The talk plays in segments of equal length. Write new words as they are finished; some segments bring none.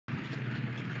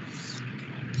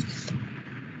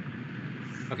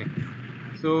Okay.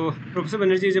 So Professor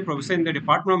Banerjee is a professor in the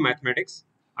Department of Mathematics,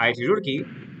 IIT Roorkee.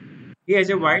 He has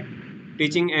a wide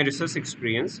teaching and research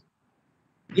experience.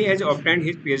 He has obtained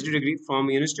his PhD degree from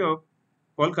University of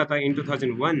Kolkata in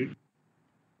 2001.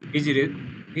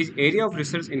 His area of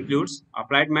research includes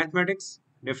applied mathematics,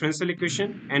 differential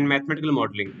equation, and mathematical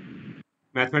modeling,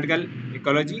 mathematical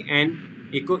ecology and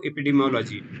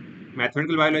eco-epidemiology,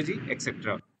 mathematical biology,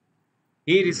 etc.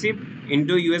 He received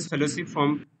Indo-US Fellowship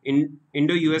from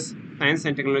Indo-US Science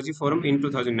and Technology Forum in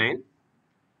 2009.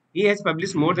 He has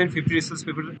published more than 50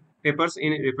 papers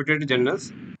in reputed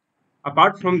journals.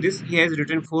 Apart from this, he has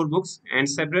written 4 books and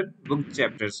several book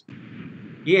chapters.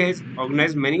 He has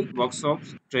organized many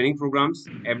workshops, training programs,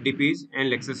 FDPs,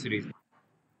 and lecture series.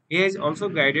 He has also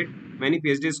guided many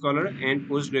PhD scholars and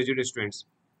postgraduate students.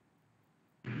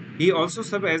 He also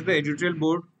served as the editorial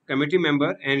board committee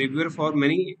member and reviewer for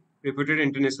many reputed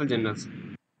international journals.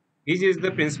 He is the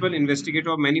principal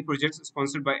investigator of many projects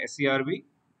sponsored by SCRB,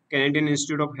 Canadian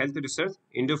Institute of Health Research,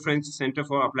 Indo-French Center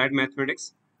for Applied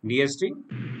Mathematics, DST,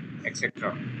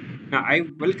 etc. Now, I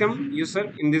welcome you,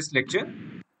 sir, in this lecture.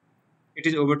 It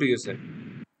is over to you, sir.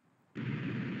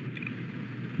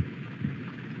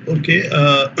 Okay,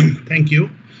 thank you.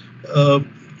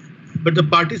 But the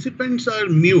participants are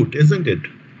mute, isn't it?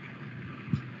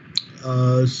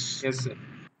 Yes, sir.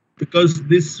 Because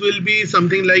this will be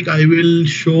something like I will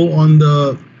show on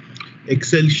the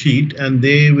Excel sheet and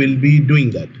they will be doing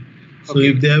that. So Okay.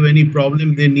 if they have any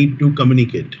problem, they need to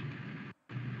communicate.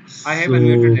 I have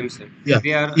unmuted them, sir. Yeah,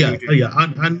 They are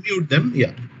unmuted. unmute them.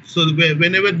 Yeah. So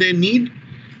whenever they need,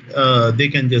 they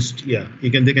can just they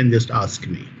can just ask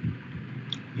me.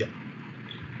 Yeah.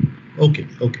 Okay.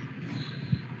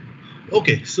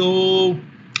 So.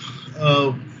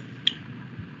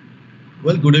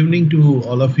 Well, good evening to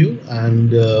all of you.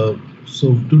 And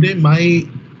so today my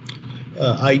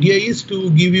idea is to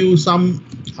give you some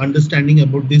understanding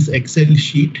about this Excel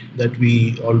sheet that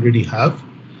we already have.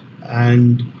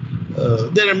 And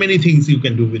there are many things you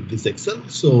can do with this Excel.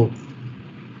 So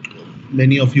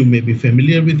many of you may be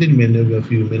familiar with it, many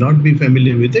of you may not be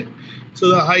familiar with it. So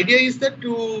the idea is that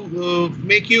to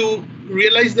make you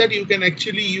realize that you can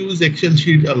actually use Excel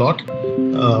sheet a lot,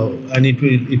 and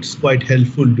it's quite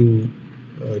helpful to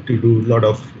do a lot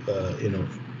of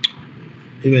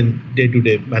even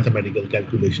day-to-day mathematical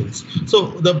calculations. So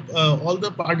the all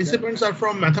the participants are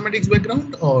from mathematics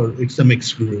background, or it's a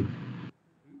mixed group?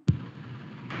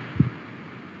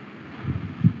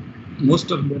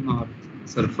 Most of them are,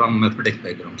 sir, from mathematics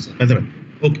background, sir.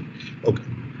 Okay.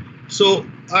 So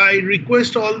I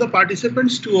request all the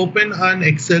participants to open an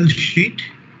Excel sheet.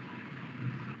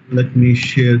 Let me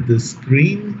share the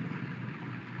screen.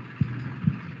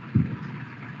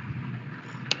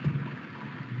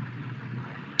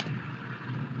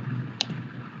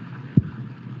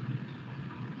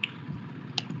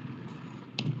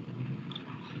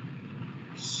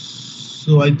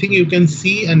 So I think you can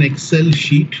see an Excel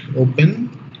sheet open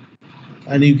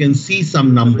and you can see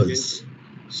some numbers.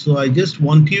 So I just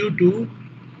want you to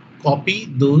copy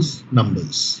those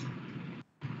numbers.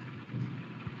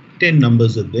 10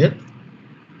 numbers are there.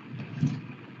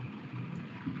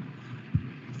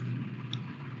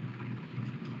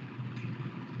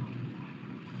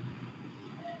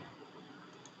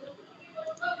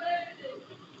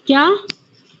 क्या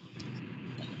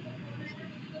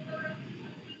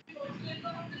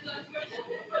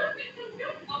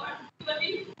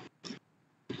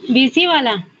BC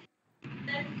वाला?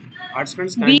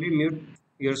 Participants, kindly mute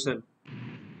yourself.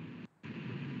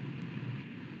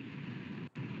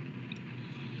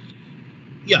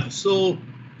 Yeah, so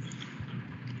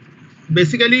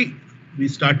basically we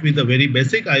start with the very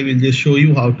basic. I will just show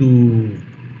you how to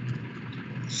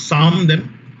sum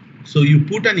them. So you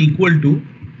put an equal to,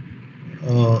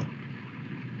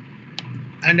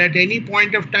 and at any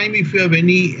point of time, if you have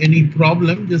any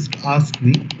problem, just ask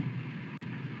me.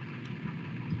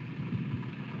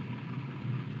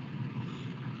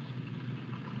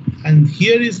 And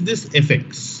here is this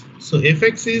fx. So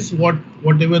fx is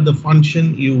whatever the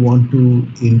function you want to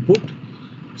input.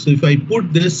 So if I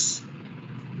put this,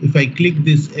 if I click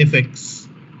this fx,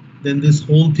 then this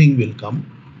whole thing will come.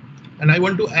 And I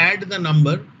want to add the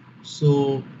number.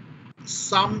 So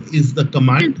sum is the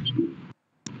command.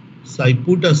 So I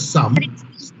put a sum.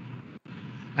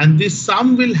 And this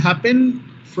sum will happen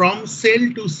from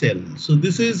cell to cell. So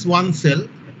this is one cell.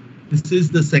 This is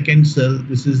the second cell,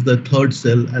 this is the third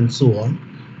cell, and so on.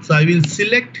 So I will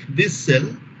select this cell.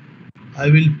 I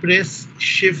will press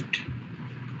Shift.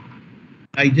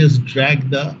 I just drag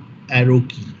the arrow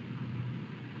key.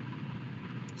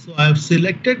 So I have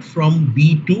selected from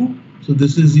B2. So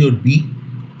this is your B.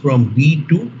 from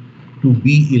B2 to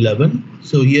B11.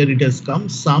 So here it has come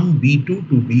sum B2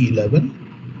 to B11,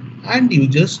 and you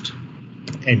just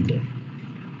enter,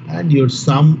 and your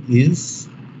sum is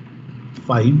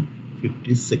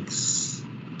 556.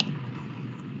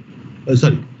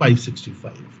 Sorry,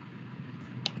 565.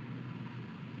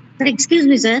 Sir, excuse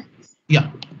me, sir. Yeah.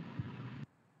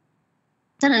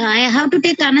 Sir, I have to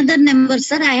take another number,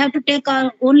 sir. I have to take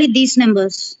only these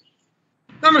numbers.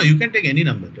 No, you can take any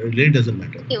number. It really doesn't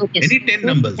matter. Okay, Any sir. 10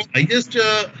 numbers. I just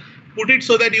put it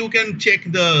so that you can check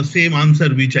the same answer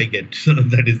which I get.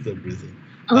 That is the reason.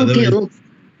 Okay.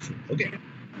 Okay.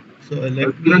 So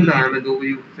let me.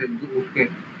 Okay.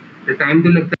 The time to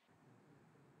look.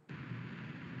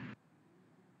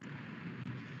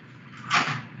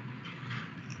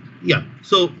 Yeah.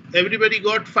 So everybody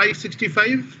got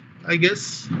 565, I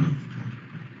guess.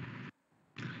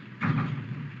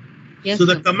 Yes, so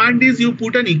the sir. command is you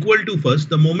put an equal to first.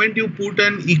 The moment you put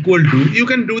an equal to, you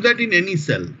can do that in any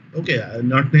cell. Okay,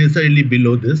 not necessarily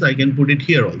below this. I can put it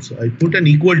here also. I put an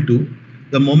equal to.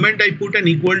 The moment I put an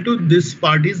equal to, this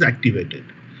part is activated.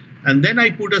 And then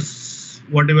I put a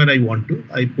whatever I want to.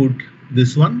 I put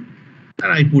this one,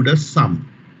 and I put a sum.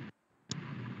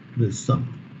 This sum.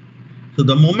 So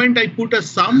the moment I put a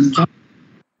sum,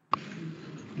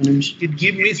 it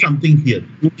gives me something here.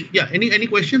 Yeah. Any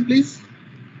question, please?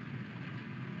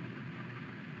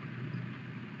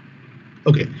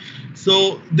 Okay,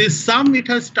 so this sum, it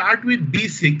has start with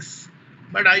B6,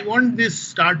 but I want this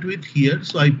start with here,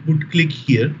 so I click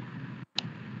here.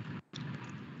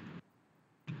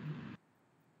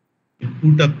 I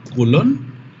put a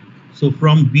colon. So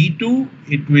from B2,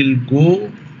 it will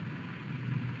go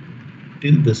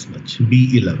till this much,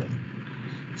 B11.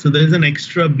 So there is an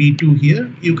extra B2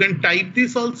 here. You can type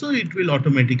this also, it will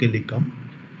automatically come.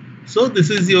 So this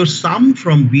is your sum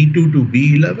from B2 to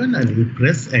B11, and you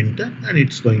press enter, and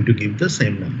it's going to give the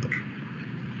same number.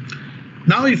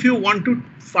 Now, if you want to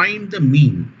find the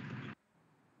mean,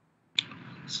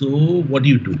 so what do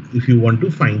you do if you want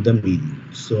to find the mean?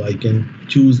 So I can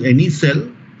choose any cell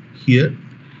here.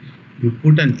 You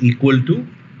put an equal to,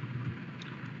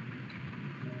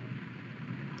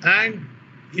 and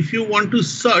if you want to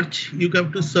search, you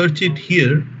have to search it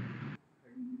here.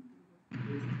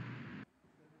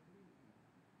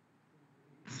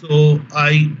 So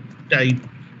I type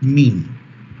mean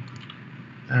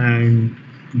and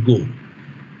go.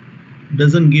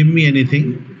 Doesn't give me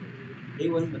anything,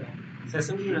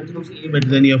 but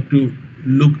then you have to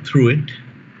look through it.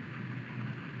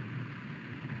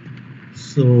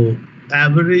 So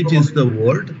average is the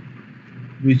word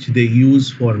which they use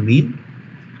for mean.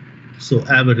 So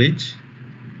average.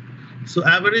 So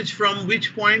average from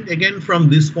which point? Again, from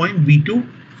this point, B2.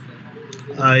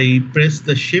 I press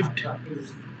the shift,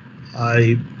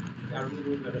 the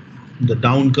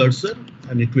down cursor,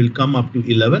 and it will come up to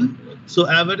 11. So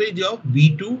average of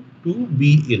B2 to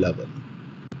B11.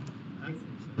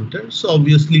 Enter. So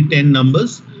obviously 10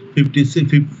 numbers,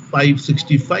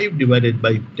 565 divided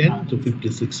by 10 to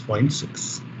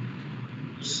 56.6.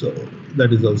 So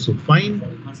that is also fine.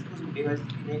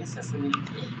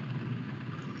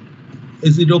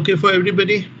 Is it okay for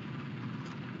everybody?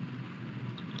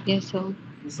 Yes, sir.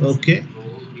 Okay.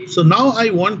 So now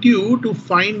I want you to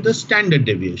find the standard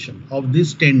deviation of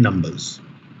these 10 numbers.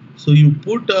 So you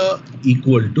put a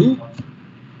equal to,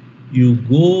 you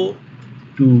go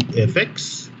to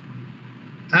fx,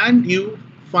 and you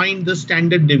find the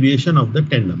standard deviation of the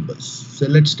 10 numbers. So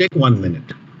let's take 1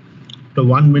 minute. After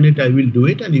 1 minute, I will do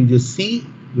it, and you just see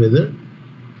whether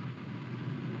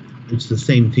it's the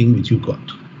same thing which you got.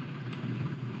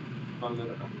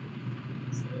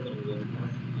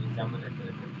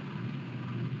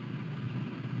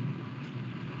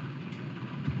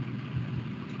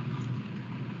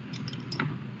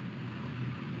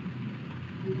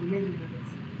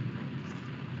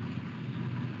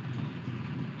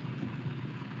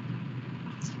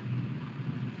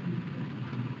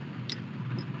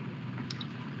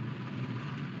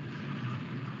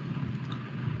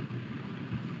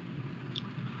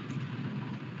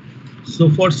 So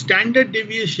for standard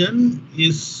deviation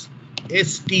is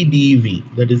stdev,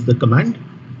 that is the command.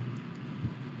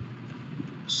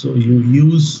 So you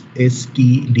use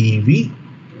stdev.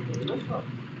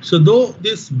 So though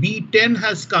this B10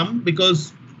 has come,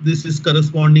 because this is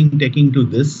corresponding taking to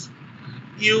this,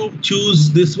 you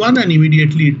choose this one and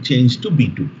immediately it changed to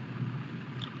B2.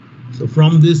 So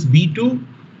from this B2,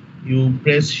 you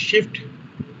press shift,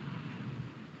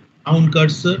 down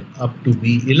cursor up to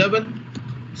B11.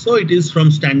 So it is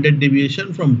from standard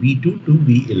deviation from B2 to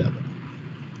B11.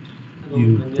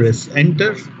 You press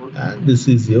enter, and this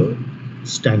is your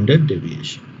standard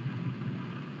deviation.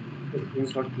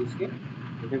 Screenshot खींच के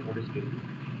देखें what is really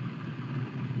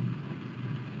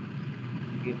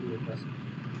ये भी मेरे पास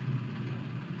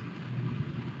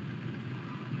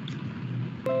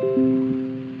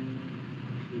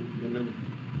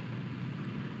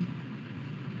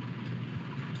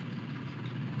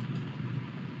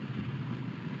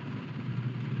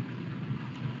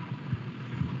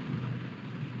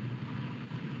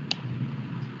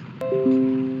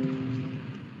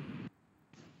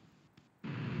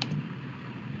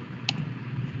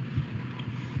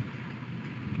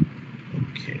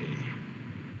Okay.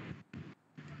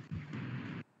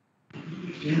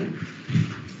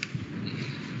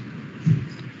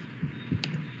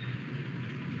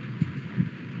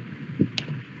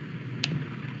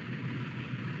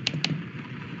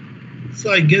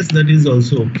 So I guess that is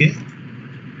also okay.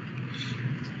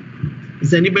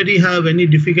 Does anybody have any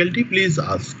difficulty? Please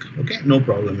ask. Okay, no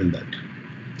problem in that.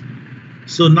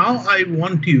 So now I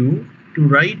want you to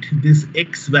write these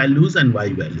X values and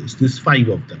Y values, these 5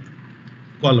 of them,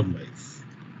 column wise.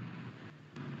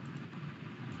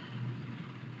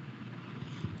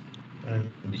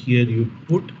 And here you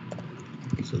put,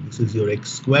 so this is your X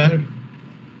square,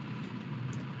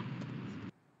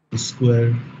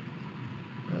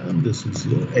 and this is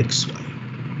your XY.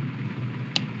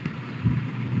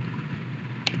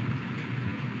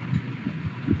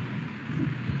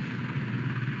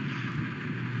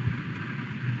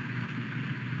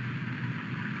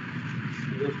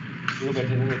 वो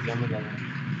बैठे थे exam में जाना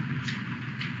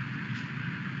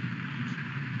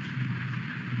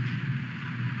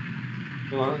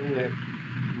तो वहाँ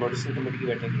moderation committee की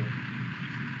बैठक है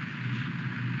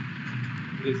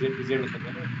रिजल्ट होता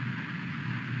है ना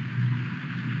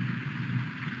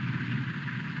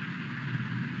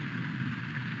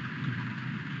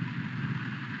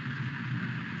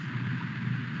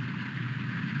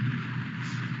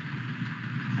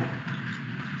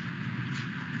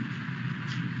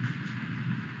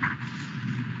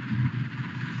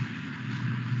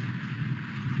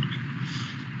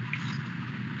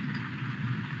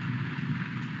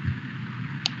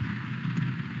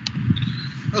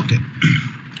Okay.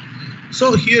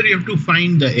 So here you have to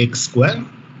find the X square.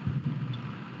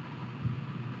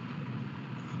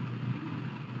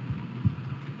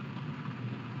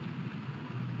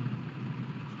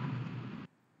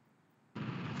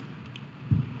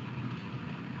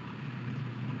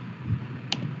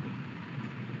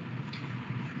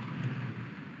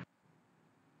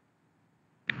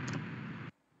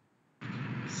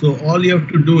 So all you have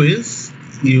to do is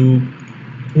you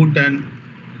put an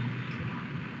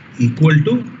equal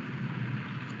to,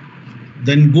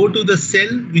 then go to the cell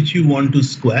which you want to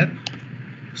square.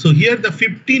 So here the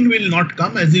 15 will not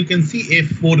come, as you can see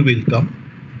F4 will come.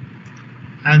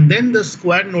 And then the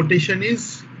square notation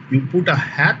is you put a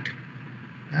hat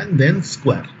and then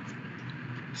square.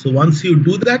 So once you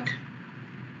do that,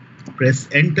 press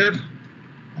enter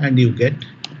and you get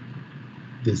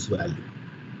this value.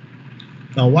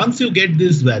 Now once you get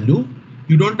this value,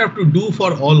 you don't have to do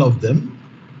for all of them.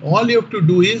 All you have to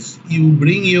do is you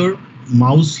bring your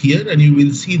mouse here and you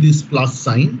will see this plus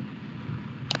sign.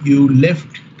 You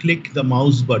left click the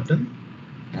mouse button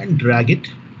and drag it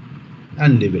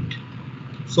and leave it.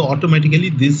 So automatically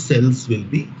these cells will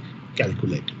be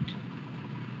calculated.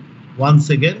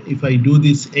 Once again, if I do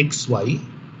this XY,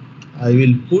 I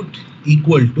will put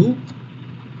equal to,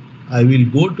 I will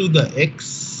go to the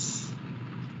X,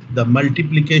 the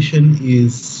multiplication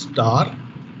is star,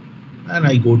 and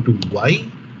I go to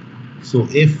Y. So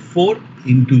F4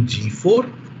 into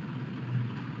G4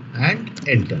 and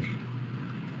enter.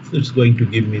 So it's going to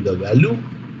give me the value.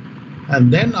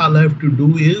 And then all I have to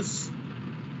do is,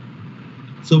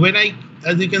 so when I,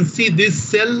 as you can see this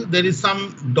cell, there is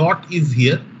some dot is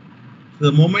here.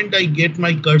 So the moment I get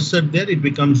my cursor there, it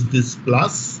becomes this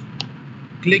plus.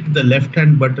 Click the left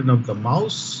hand button of the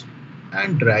mouse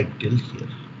and drag till here.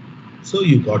 So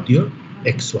you got your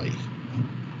XY.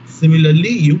 Similarly,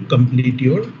 you complete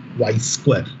your Y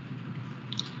square.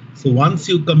 So once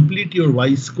you complete your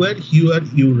Y square, here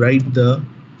you write the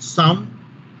sum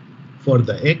for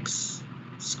the X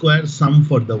square, sum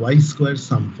for the Y square,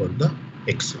 sum for the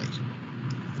XY.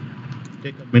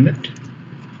 Take a minute.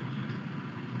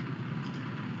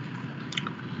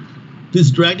 This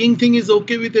dragging thing is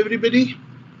okay with everybody?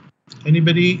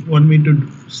 Anybody want me to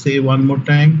say one more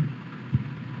time?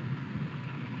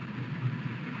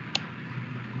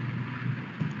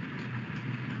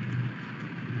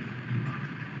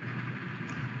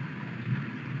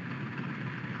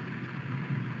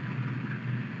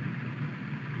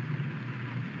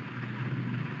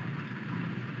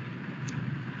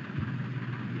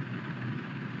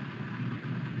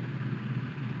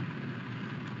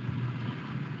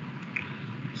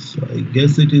 So I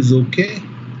guess it is okay.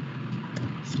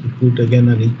 So put again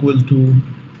an equal to.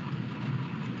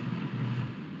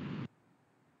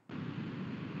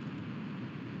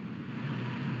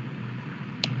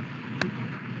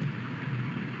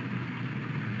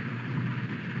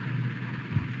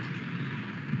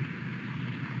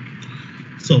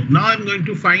 So now I'm going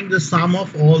to find the sum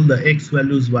of all the x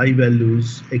values, y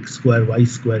values, x square, y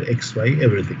square, xy,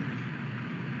 everything.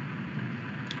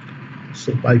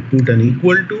 So I put an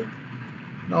equal to.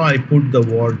 Now I put the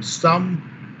word sum,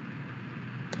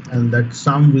 and that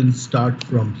sum will start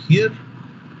from here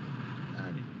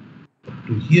and up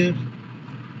to here.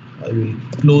 I will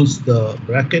close the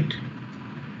bracket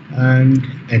and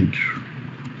enter.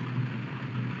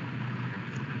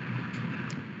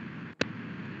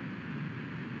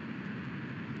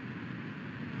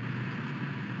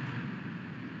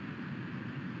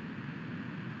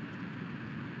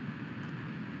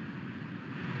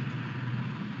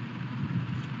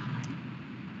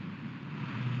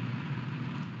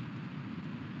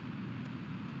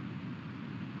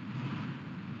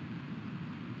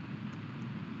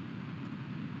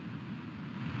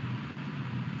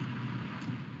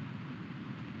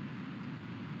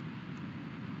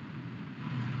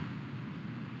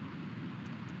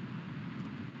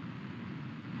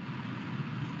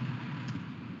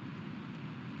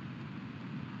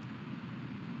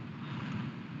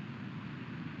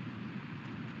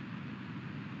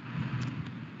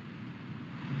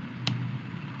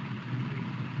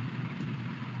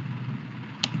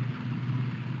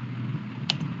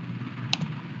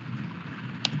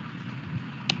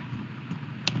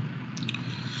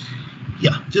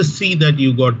 Yeah, just see that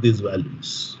you got these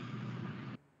values.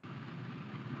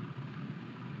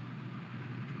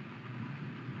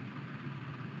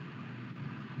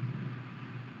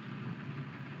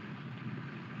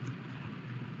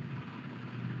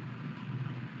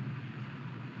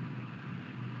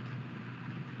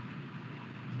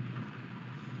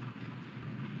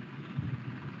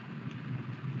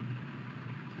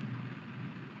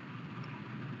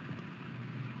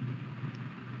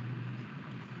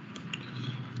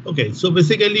 Okay, so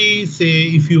basically say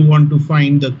if you want to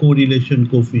find the correlation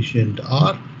coefficient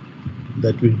R,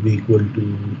 that will be equal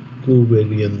to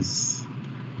covariance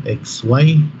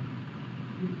xy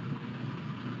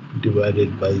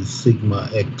divided by sigma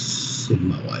x,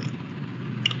 sigma y.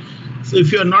 So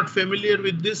if you are not familiar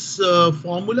with this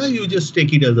formula, you just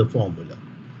take it as a formula.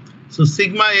 So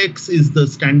sigma x is the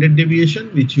standard deviation,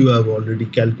 which you have already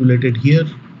calculated here.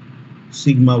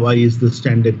 Sigma y is the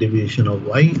standard deviation of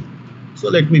y. So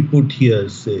let me put here,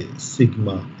 say,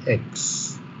 sigma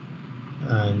x,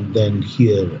 and then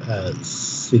here as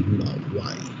sigma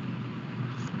y,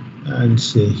 and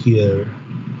say here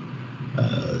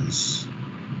as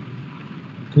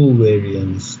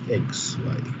covariance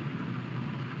xy.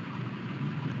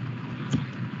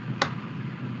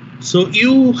 So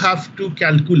you have to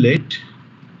calculate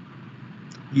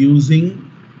using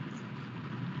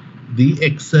the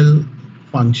Excel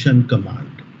function command.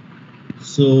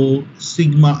 So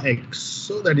sigma x,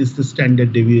 so that is the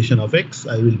standard deviation of x.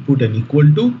 I will put an equal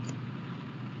to,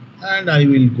 and I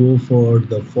will go for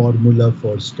the formula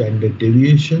for standard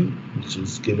deviation, which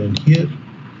is given here.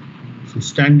 So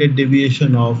standard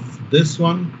deviation of this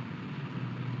one,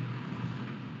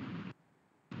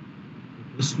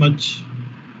 this much.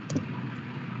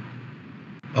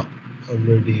 Oh,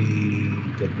 already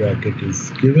the bracket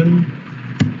is given.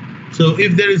 So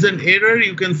if there is an error,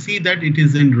 you can see that it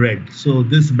is in red. So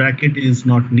this bracket is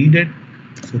not needed.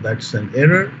 So that's an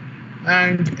error,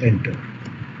 and enter.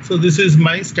 So this is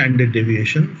my standard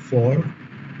deviation for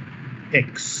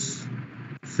x.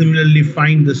 Similarly,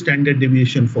 find the standard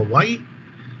deviation for y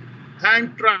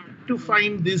and try to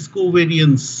find this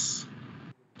covariance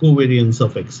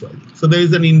of xy. So there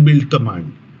is an inbuilt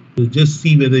command to just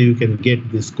see whether you can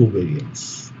get this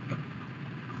covariance.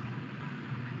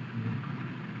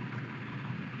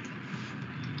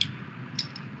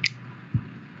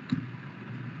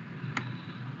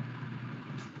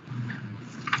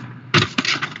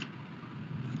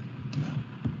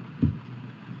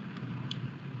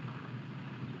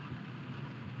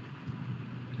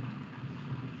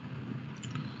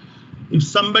 If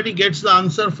somebody gets the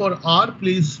answer for R,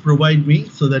 please provide me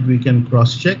so that we can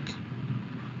cross-check.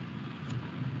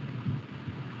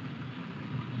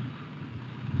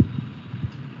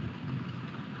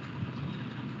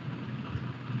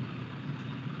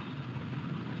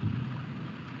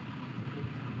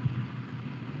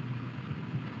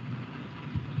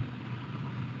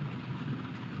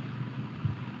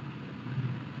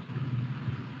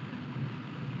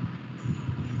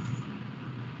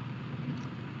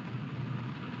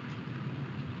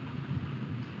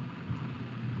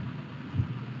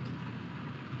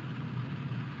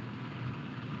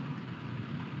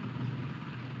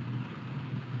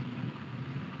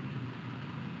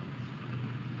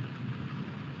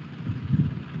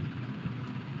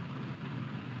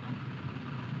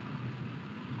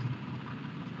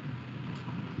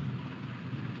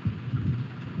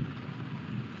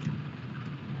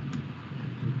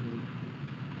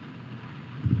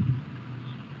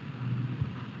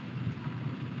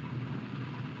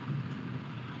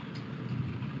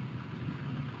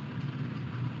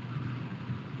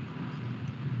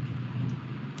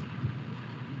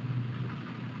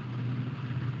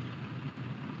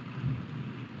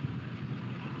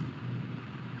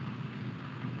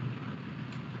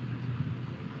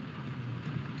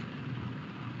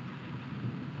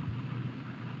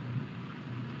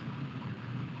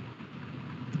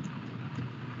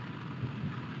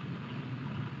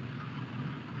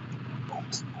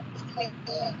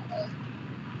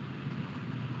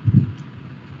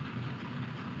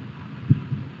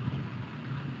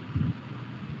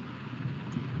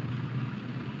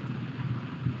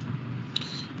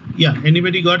 Yeah,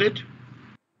 anybody got it?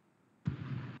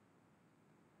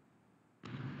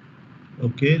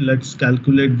 Okay, let's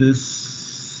calculate this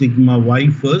sigma y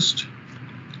first.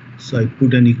 So I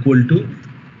put an equal to,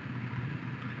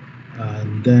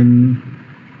 and then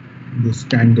the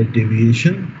standard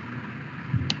deviation.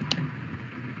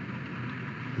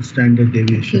 The standard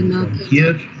deviation from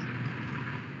here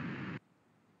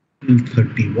till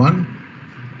 31.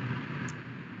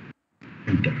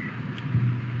 Enter.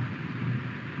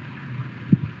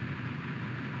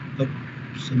 Oh,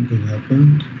 something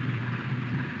happened.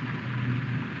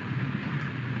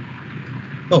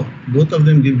 Oh, both of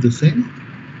them give the same?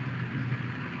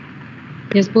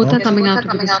 Yes, both are coming out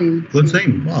to be the same. Both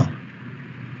same? Wow.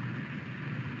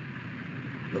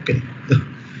 Okay.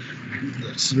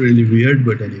 That's really weird,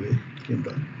 but anyway, it came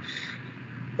down.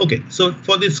 Okay, so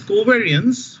for this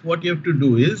covariance, what you have to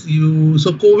do is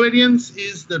so covariance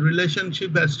is the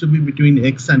relationship has to be between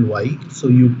x and y. So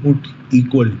you put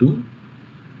equal to,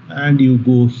 and you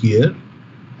go here,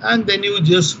 and then you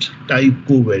just type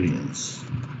covariance.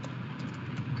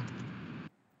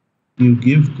 You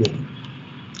give go.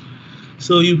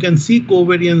 So you can see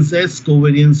covariance S,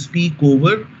 covariance P,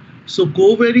 cover. So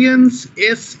covariance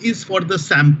S is for the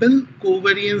sample,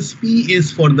 covariance P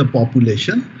is for the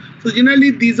population. So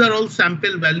generally these are all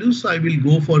sample values. So I will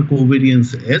go for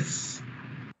covariance S.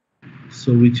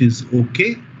 So which is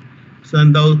okay. So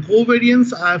in the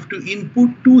covariance I have to input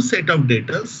two set of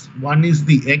data. One is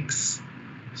the X.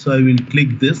 So I will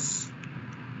click this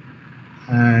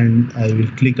and I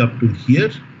will click up to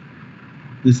here.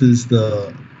 This is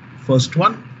the first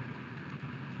one.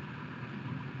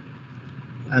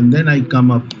 And then I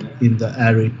come up in the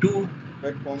array 2.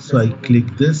 So I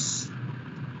click this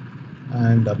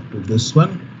and up to this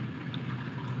one.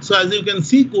 So as you can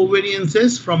see, covariance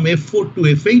is from F4 to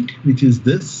F8, which is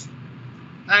this,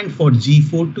 and for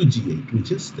G4 to G8,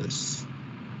 which is this.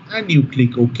 And you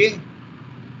click OK,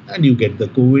 and you get the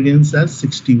covariance as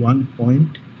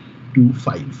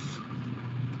 61.25.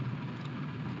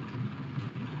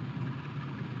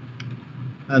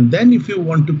 And then if you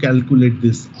want to calculate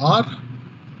this R,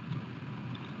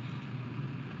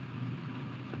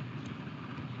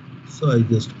 so I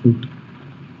just put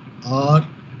R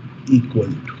equal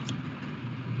to,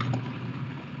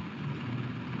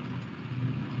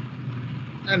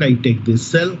 and I take this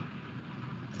cell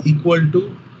equal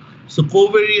to, so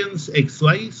covariance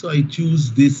XY, so I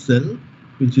choose this cell,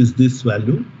 which is this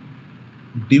value,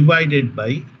 divided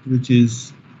by, which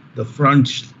is the front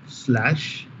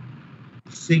slash,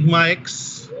 sigma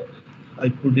X, I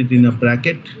put it in a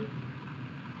bracket,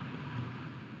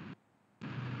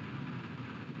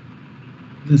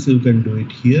 this you can do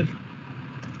it here,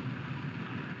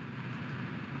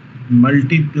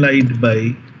 multiplied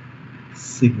by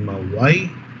sigma Y,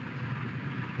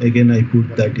 again I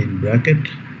put that in bracket.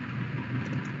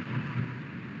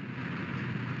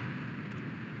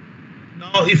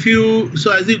 Now if you,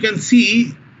 so as you can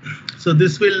see, so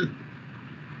this will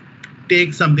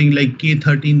take something like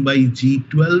K13 by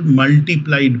G12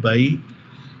 multiplied by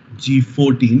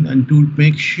G14, and to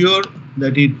make sure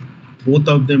that both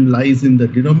of them lies in the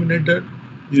denominator,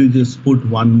 you just put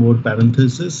one more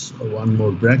parenthesis or one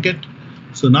more bracket.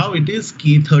 So now it is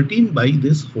K13 by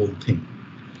this whole thing.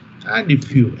 And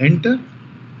if you enter,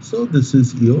 so this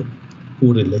is your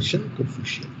correlation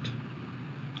coefficient.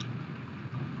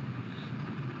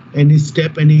 Any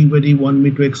step anybody want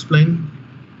me to explain?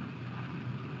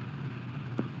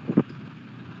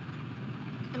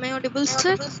 Am I audible,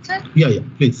 sir? Yeah,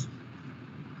 please.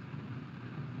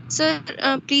 Sir,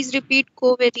 please repeat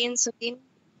covariance again.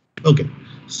 Okay,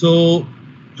 so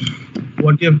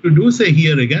what you have to do, say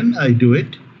here again, I do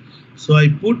it. So I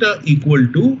put a equal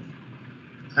to,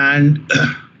 and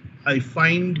I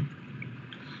find,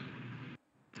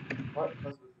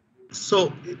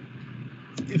 so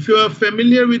if you are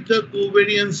familiar with the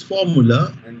covariance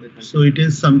formula, so it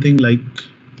is something like,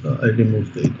 I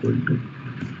remove the equal to.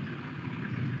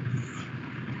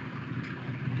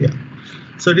 Yeah,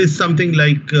 so it is something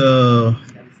like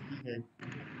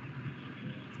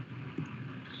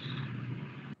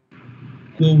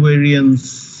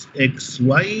covariance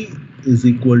xy is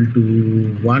equal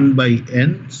to 1 by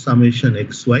n summation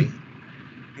xy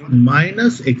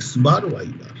minus x bar y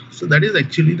bar. So that is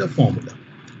actually the formula.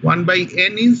 1 by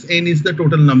n is the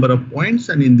total number of points,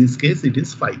 and in this case it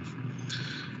is 5.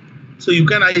 So you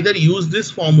can either use this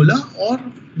formula, or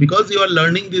because you are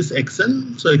learning this Excel,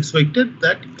 so expected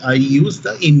that I use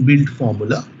the inbuilt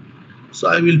formula. So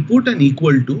I will put an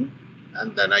equal to,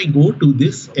 and then I go to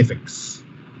this fx,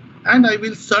 and I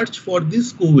will search for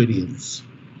this covariance.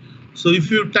 So if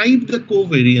you type the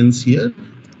covariance here,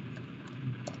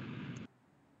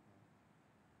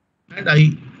 and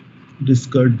I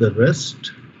discard the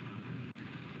rest,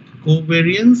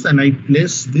 covariance, and I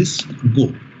place this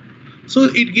go. So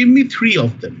it gave me 3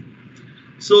 of them.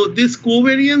 So this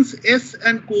covariance S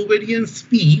and covariance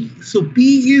P. So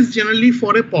P is generally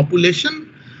for a population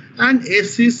and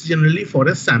S is generally for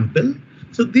a sample.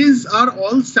 So these are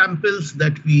all samples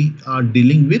that we are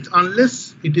dealing with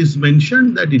unless it is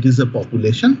mentioned that it is a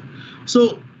population.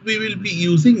 So we will be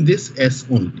using this S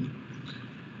only.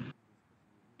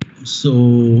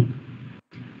 So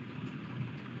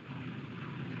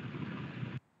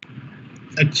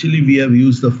actually we have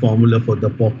used the formula for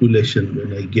the population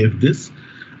when I gave this.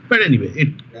 But anyway,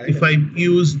 if I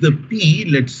use the P,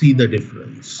 let's see the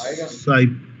difference. So I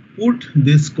put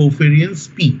this covariance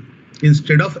P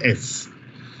instead of S.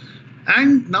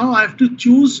 And now I have to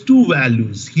choose 2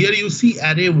 values. Here you see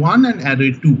array 1 and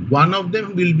array 2. One of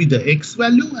them will be the X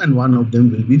value and one of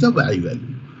them will be the Y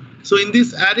value. So in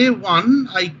this array 1,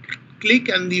 I click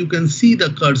and you can see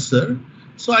the cursor.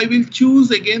 So I will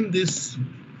choose again this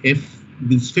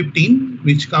 15,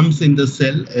 which comes in the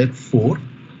cell F4.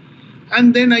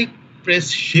 And then I press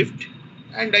shift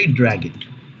and I drag it.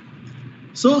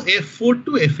 So F4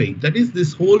 to F8, that is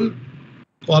this whole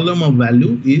column of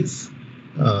value is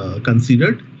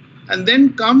considered, and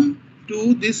then come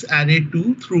to this array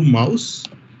 2 through mouse,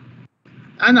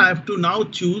 and I have to now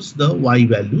choose the Y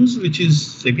values, which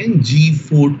is again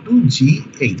G4 to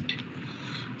G8.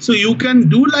 So you can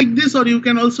do like this or you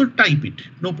can also type it,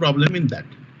 no problem in that.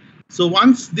 So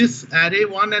once this array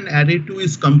 1 and array 2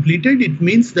 is completed, it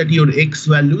means that your X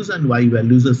values and Y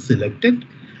values are selected.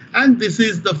 And this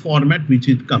is the format which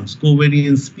it comes.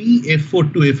 Covariance P,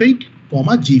 F4 to F8,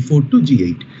 comma G4 to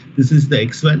G8. This is the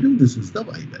X value, this is the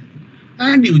Y value.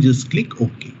 And you just click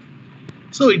OK.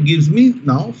 So it gives me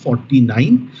now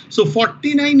 49. So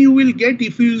 49 you will get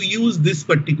if you use this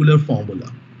particular formula.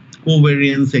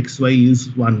 Covariance XY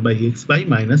is 1 by XY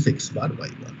minus X bar Y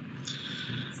bar.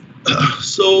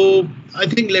 So I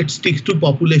think let's stick to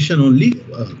population only.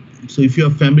 So if you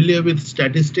are familiar with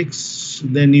statistics,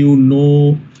 then you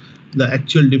know the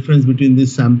actual difference between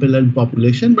this sample and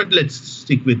population, but let's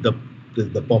stick with the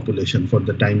population for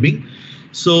the time being.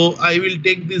 So I will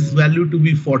take this value to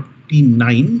be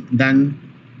 49, then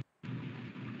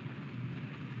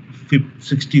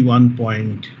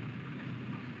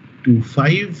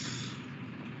 61.25.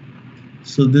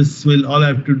 So this will, all I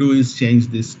have to do is change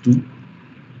this to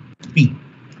P,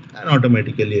 and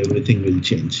automatically everything will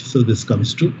change. So this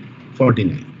comes to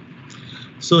 49.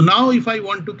 So now if I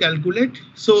want to calculate,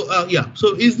 so yeah,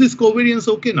 so is this covariance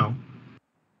okay now?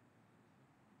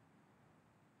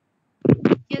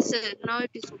 Yes, sir. Now it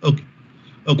is okay.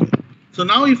 Okay, okay. So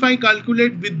now if I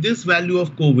calculate with this value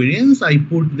of covariance, I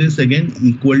put this again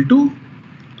equal to,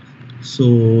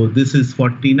 so this is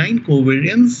 49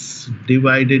 covariance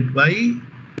divided by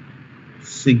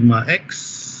sigma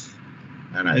x,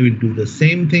 and I will do the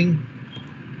same thing.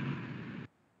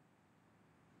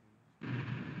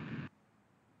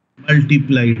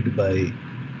 Multiplied by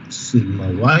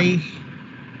sigma y.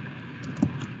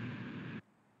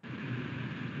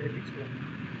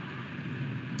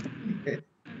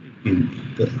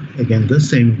 Again the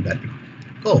same value.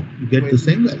 Oh, you get the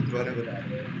same value.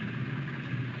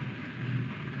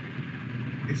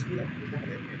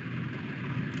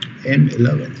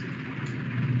 M11.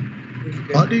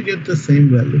 How do you get the same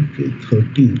value? Okay,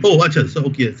 13. Oh, achha, so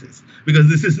okay, yes, because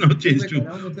this is now changed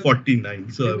to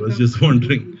 49. So I was just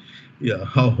wondering, yeah,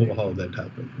 how that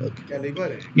happened.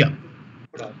 Okay. Yeah.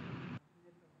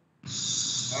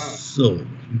 So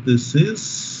this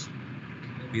is,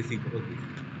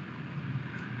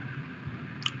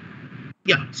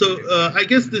 yeah, so I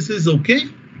guess this is okay.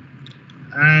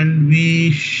 And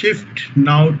we shift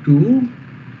now to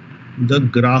the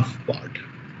graph part.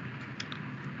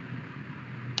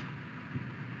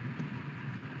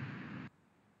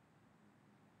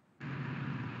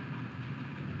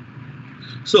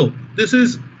 So this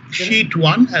is sheet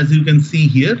 1, as you can see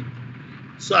here.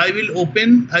 So I will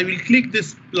click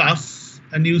this plus,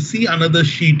 and you see another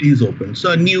sheet is open.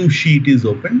 So a new sheet is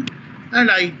open, and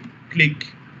I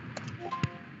click.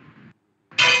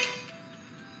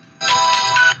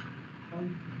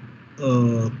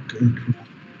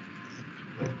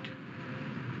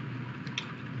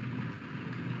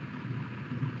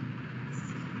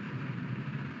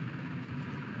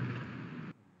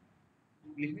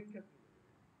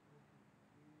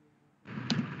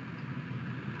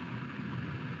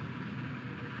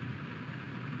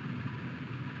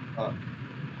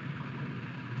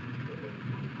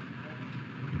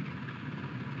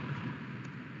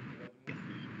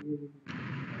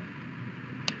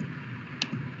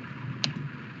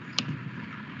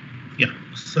 Yeah,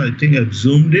 so I think I've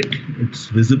zoomed it. It's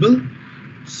visible.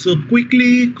 So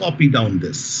quickly copy down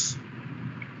this,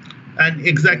 and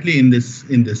exactly in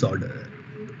this order.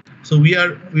 So we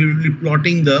will be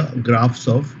plotting the graphs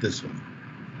of this one.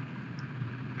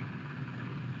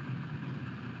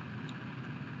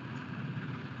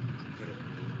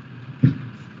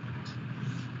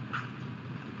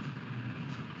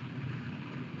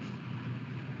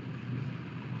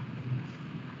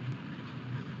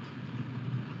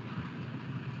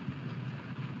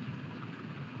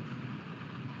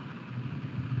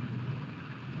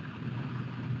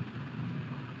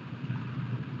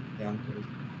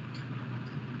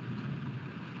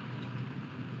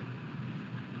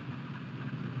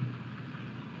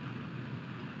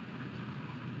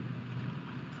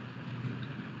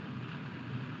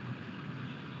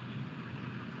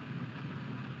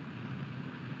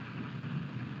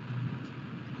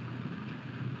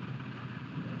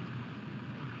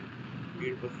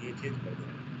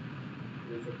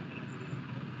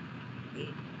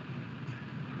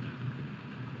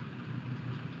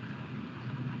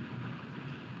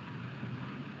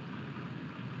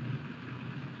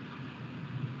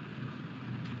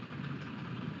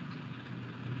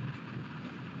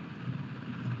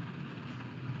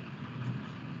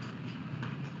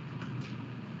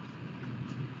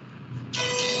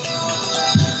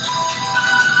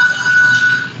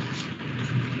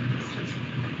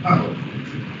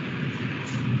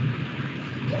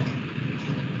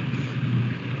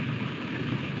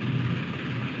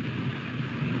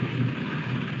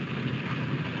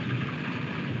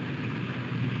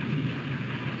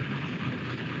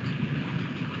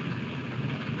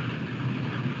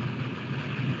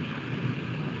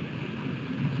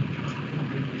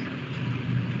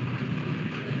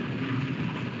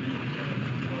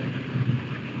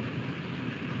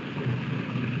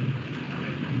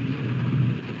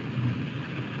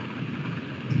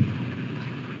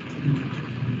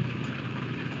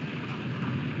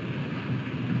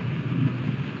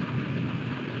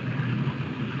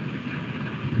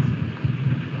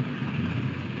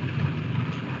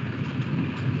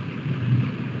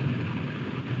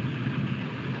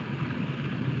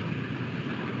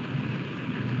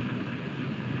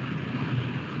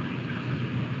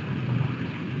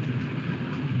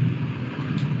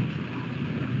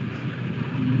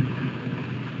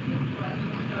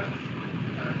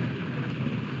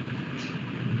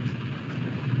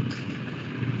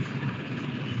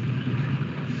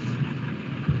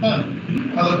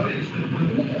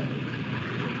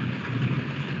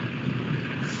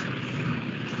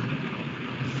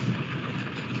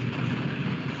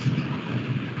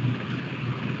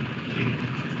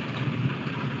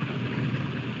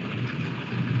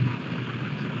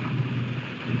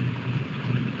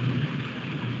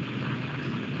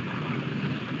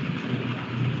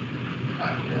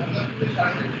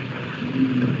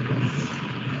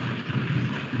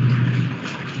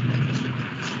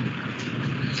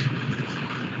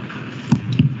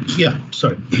 Yeah,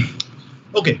 sorry.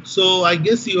 Okay, so I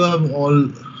guess you have all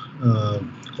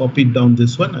copied down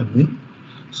this one, I mean.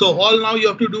 So all now you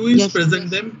have to do is present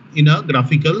them in a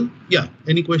graphical. Yeah,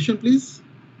 any question, please?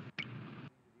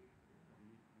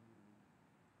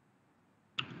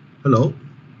 Hello,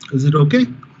 is it okay?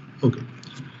 Okay.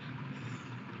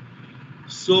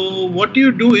 So what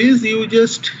you do is you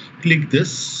just click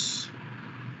this.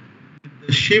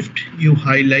 The shift, you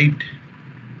highlight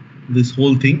this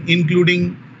whole thing,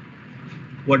 including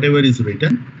whatever is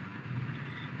written.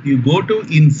 You go to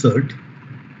insert,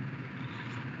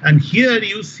 and here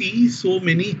you see so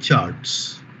many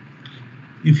charts.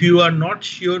 If you are not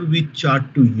sure which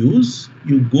chart to use,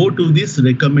 you go to this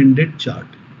recommended chart.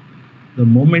 The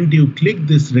moment you click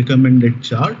this recommended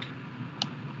chart,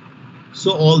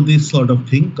 so all this sort of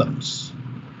thing comes.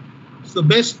 So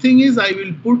best thing is I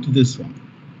will put this one.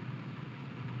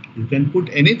 You can put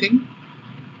anything.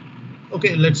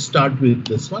 Okay, let's start with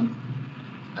this one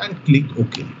and click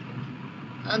OK.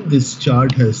 And this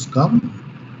chart has come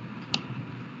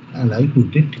and I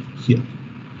put it here.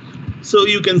 So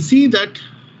you can see that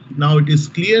now it is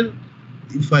clear.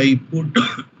 If I put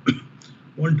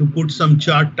want to put some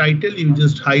chart title, you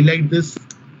just highlight this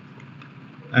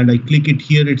and I click it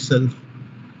here itself.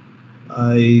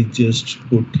 I just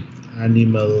put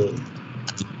animal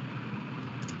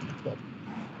pop.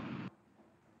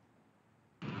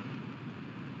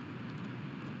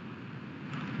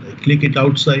 I click it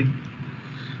outside.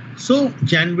 So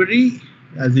January,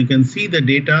 as you can see the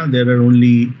data, there are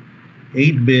only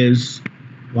 8 bears,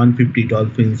 150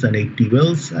 dolphins and 80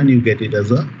 whales, and you get it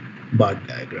as a bar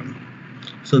diagram.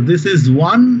 So this is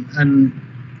one, and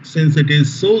since it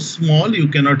is so small, you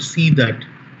cannot see that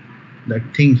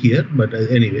thing here, but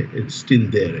anyway, it's still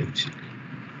there actually.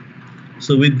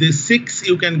 So with this 6,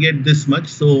 you can get this much.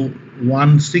 So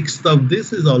 1/6 of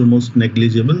this is almost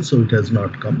negligible, so it has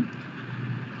not come.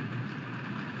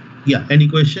 Yeah, any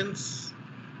questions?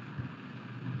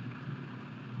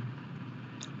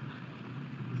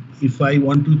 If I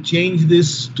want to change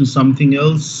this to something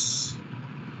else,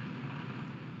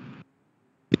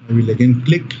 I will again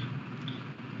click.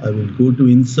 I will go to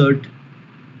insert.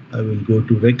 I will go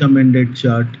to recommended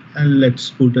chart, and let's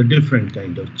put a different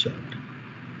kind of chart.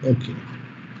 Okay.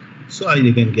 So I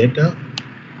can get a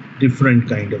different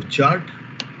kind of chart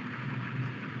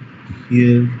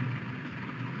here.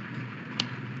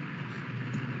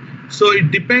 So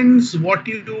it depends what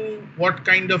you do, what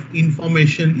kind of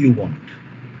information you want.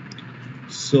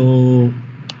 So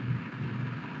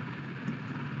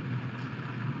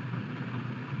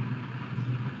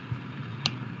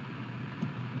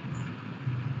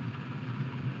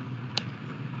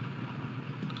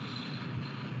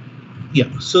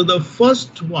yeah, so the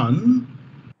first one,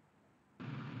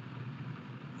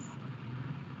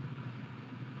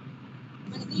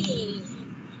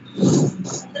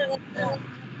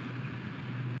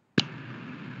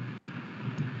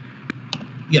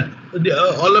 yeah,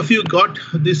 all of you got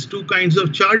these two kinds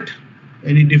of chart.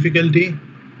 Any difficulty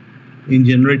in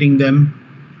generating them?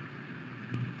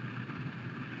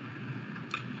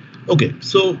 Okay,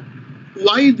 so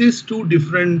why these two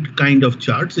different kind of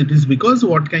charts? It is because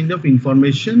what kind of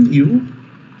information you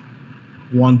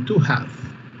want to have.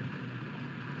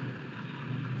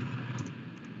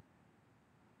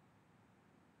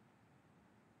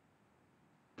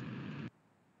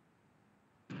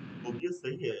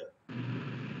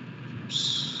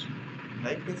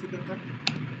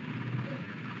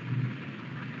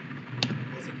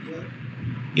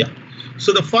 Yeah,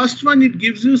 so the first one, it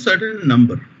gives you certain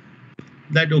number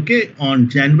that, okay, on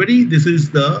January, this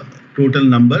is the total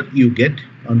number you get.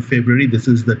 On February, this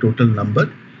is the total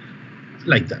number,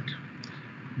 like that.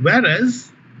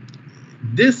 Whereas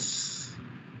this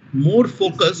more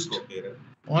focused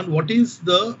on what is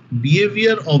the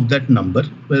behavior of that number,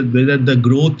 whether the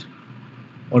growth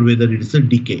or whether it is a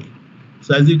decay.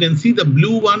 So as you can see, the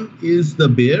blue one is the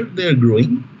bear, they're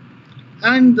growing,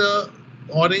 and the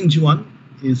orange one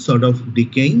is sort of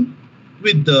decaying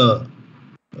with the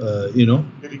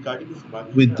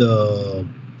with the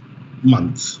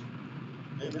months.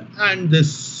 And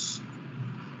this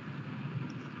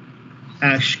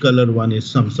ash color one is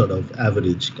some sort of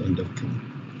average kind of thing,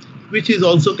 which is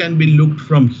also can be looked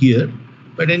from here.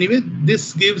 But anyway,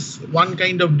 this gives one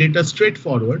kind of data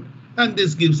straightforward, and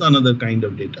this gives another kind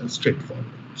of data straightforward.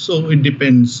 So it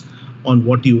depends on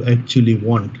what you actually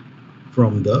want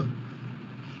from the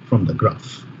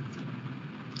graph.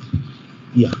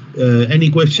 Yeah, any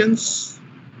questions?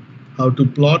 How to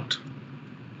plot?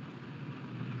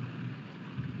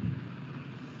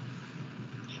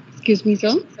 Excuse me,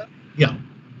 sir. Yeah.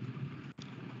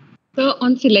 So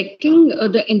on selecting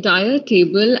the entire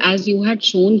table as you had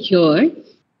shown here,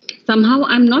 somehow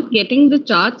I'm not getting the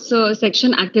charts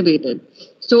section activated.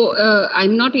 So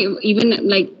I'm not even,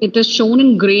 like, it is shown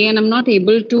in gray and I'm not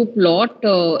able to plot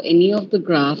any of the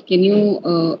graph. Can you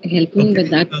help me with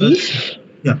that, please?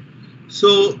 Yeah.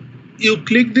 So you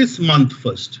click this month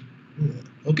first.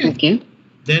 Okay. Okay.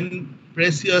 Then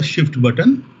press your shift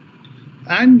button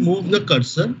and move the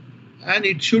cursor, and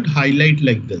it should highlight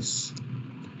like this.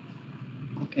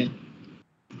 Okay.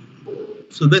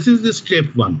 So this is the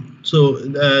step 1. So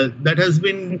that has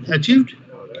been achieved.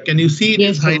 Can you see it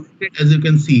is highlighted as you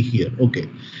can see here? Okay.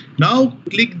 Now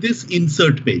click this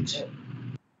insert page.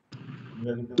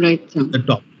 Right, sir. The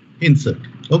top insert.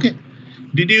 Okay.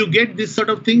 Did you get this sort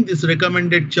of thing? This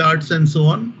recommended charts and so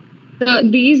on?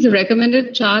 These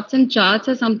recommended charts and charts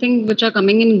are something which are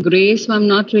coming in gray, so I'm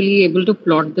not really able to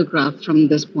plot the graph from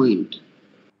this point.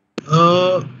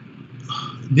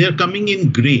 They are coming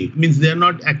in gray, means they are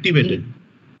not activated.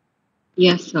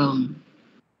 Yes, sir.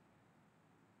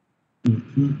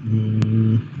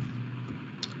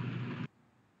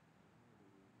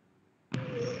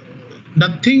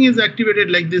 Nothing is activated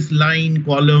like this line,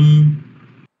 column.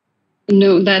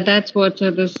 No, that's what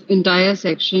this entire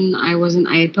section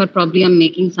I thought probably I'm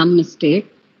making some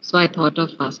mistake. So I thought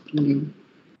of asking you.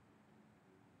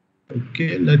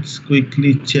 Okay, let's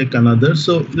quickly check another.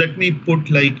 So let me put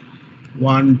like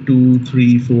 1, 2,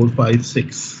 3, 4, 5,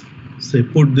 6. Say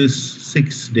put this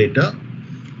 6 data.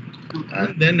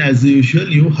 And then as usual,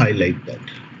 you highlight that.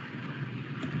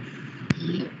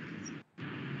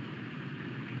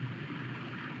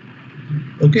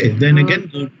 Okay, then again,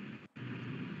 go.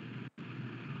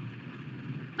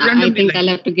 I think I'll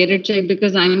have to get it checked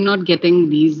because I'm not getting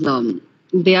these.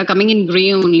 They are coming in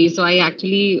gray only, so I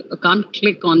actually can't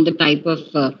click on the type of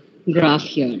graph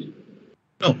here.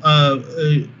 No,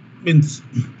 means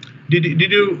did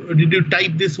you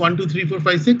type this 1 2 3 4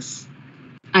 5 6?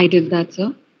 I did that,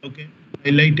 sir. Okay,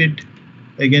 highlight it.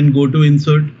 Again, go to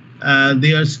insert.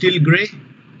 They are still gray.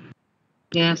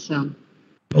 Yes, sir.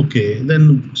 Okay,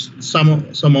 then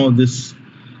somehow this.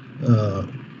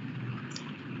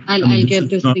 I'll get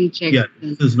this not, thing checked. Yeah,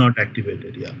 this is not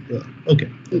activated. Yeah. Okay.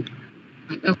 Okay.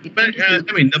 But I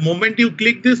mean, the moment you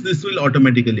click this will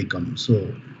automatically come.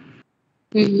 So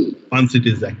once it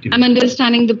is activated. I'm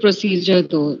understanding the procedure,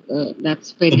 though.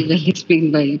 That's very well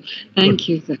explained by you. Thank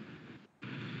you, sir.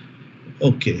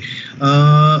 Okay.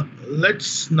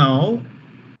 Let's now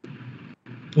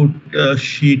put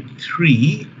sheet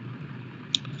 3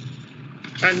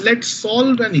 and let's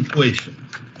solve an equation.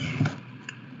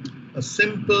 A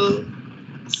simple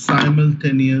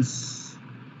simultaneous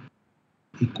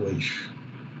equation.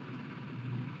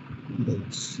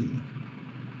 Let's see.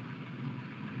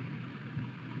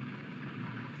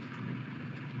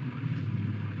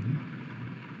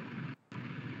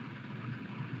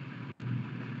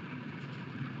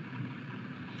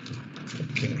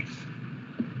 Okay.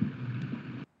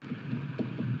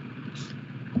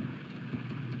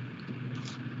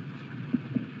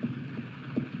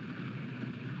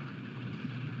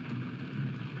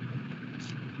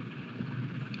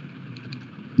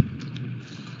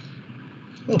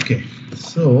 Okay,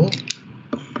 so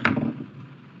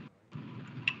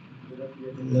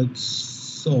let's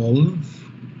solve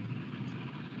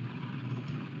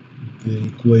the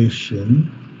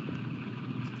equation.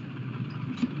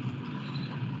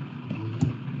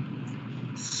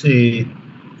 Say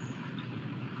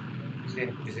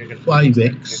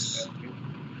 5x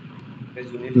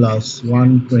plus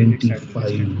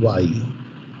 125y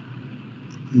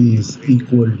is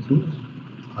equal to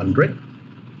 100.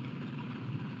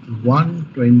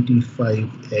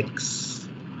 125x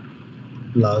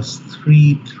plus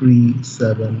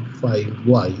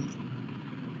 3375y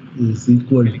is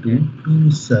equal to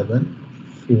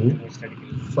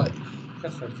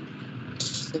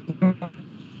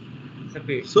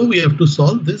 2745. So we have to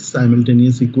solve this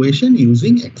simultaneous equation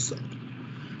using Excel.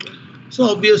 So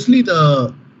obviously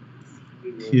the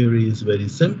theory is very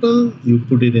simple. You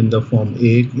put it in the form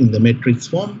A, in the matrix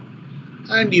form,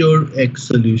 and your X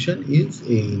solution is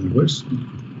A inverse B.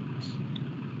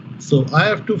 So I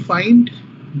have to find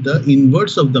the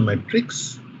inverse of the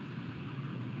matrix,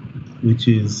 which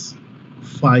is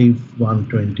 5,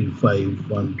 125,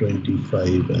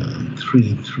 125, and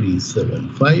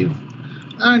 3375.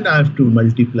 And I have to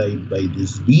multiply it by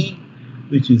this B,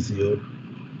 which is your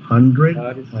 100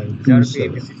 and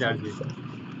 275.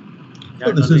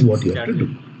 So this is what you have to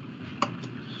do.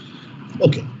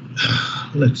 Okay,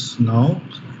 let's now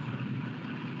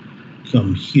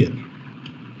come here.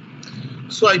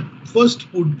 So I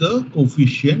first put the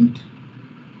coefficient.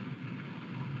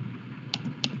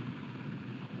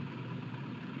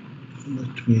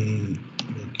 Let me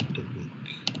make it a bit.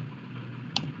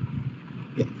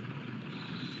 Yeah.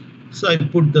 So I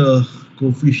put the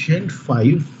coefficient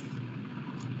 5,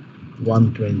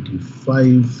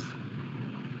 125,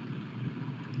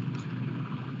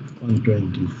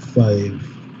 125,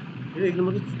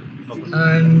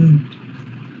 and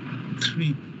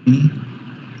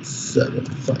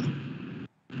 3375.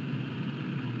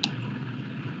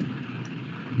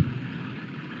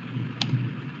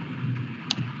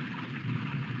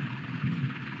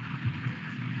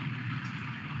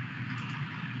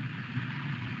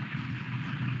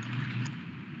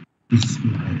 This is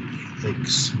my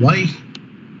XY.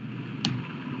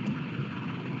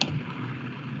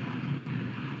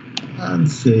 And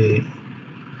say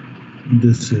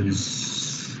this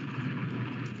is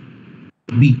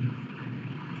B.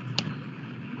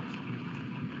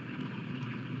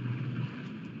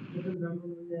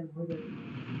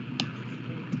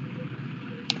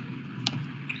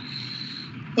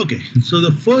 Okay, so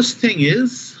the first thing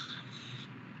is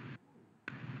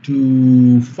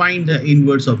to find the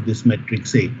inverse of this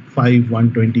matrix A, 5,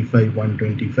 125,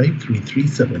 125,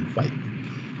 3375.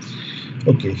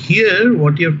 Okay, here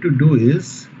what you have to do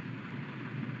is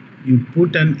you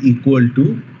put an equal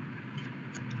to,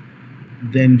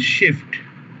 then shift,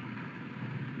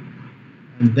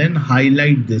 and then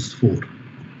highlight this 4.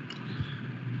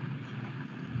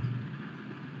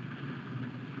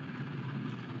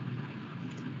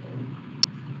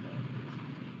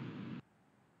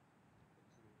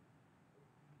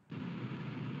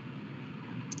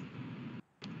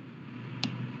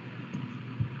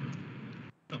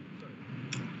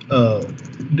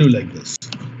 do like this.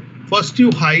 First,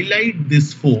 you highlight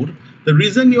this 4. The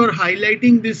reason you are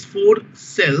highlighting these 4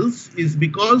 cells is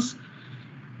because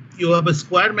you have a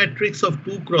square matrix of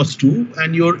 2 cross 2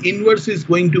 and your inverse is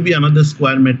going to be another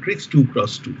square matrix 2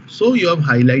 cross 2. So you have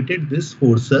highlighted this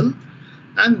 4 cell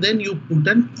and then you put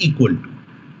an equal to.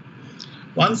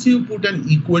 Once you put an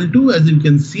equal to, as you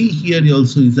can see here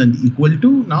also is an equal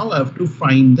to, now I have to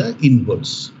find the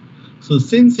inverse. So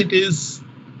since it is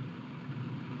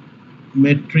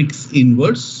matrix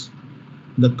inverse,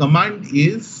 the command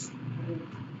is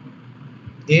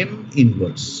M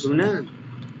inverse.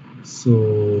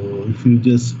 So if you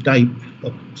just type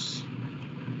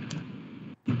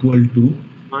equal to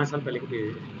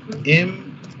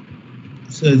M,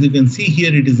 so as you can see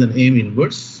here it is an M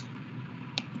inverse.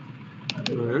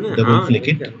 Double click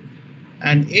it.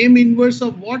 And M inverse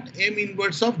of what? M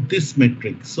inverse of this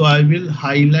matrix. So I will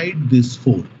highlight this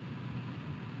 4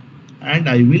 and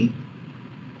I will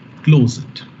close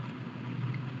it.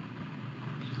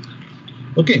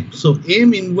 Okay, so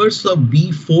M inverse of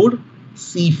B4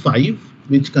 C5,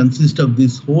 which consists of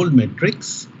this whole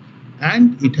matrix,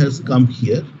 and it has come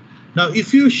here. Now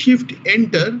if you shift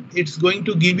enter, it's going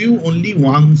to give you only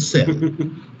one cell.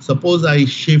 Suppose I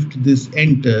shift this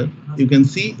enter, you can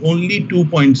see only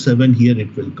 2.7 here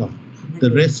it will come. The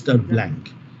rest are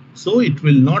blank. So it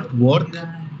will not work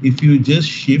if you just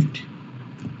shift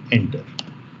enter.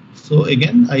 So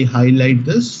again, I highlight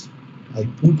this, I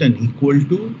put an equal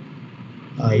to,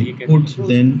 I put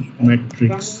then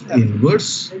matrix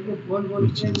inverse,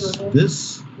 which is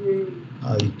this.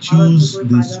 I choose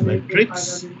this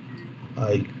matrix,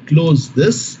 I close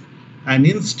this, and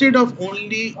instead of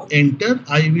only enter,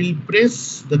 I will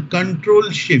press the control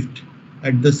shift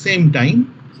at the same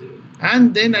time,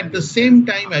 and then at the same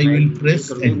time I will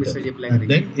press enter, and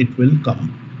then it will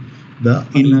come the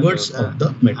inverse of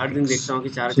the matrix. So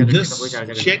just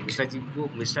check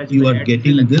you are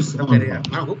getting this or not.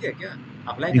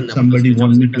 If somebody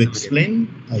wants me to explain,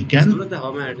 I can.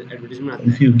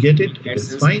 If you get it, it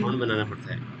is fine.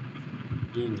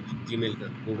 Gmail का,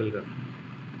 Google का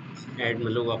add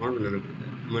मतलब वो account बनाना पड़ता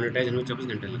है, monetise होने में 24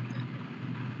 घंटे लगता है,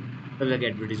 तब जाके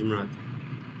एडवर्टाइजमेंट आती है।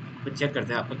 तो चेक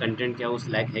करते हैं आपका कंटेंट क्या उस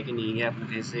लायक है कि नहीं है, आपको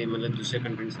कैसे मतलब दूसरे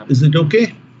कंटेंट साथ। Is it okay?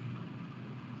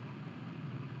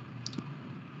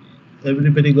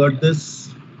 Everybody got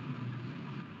this?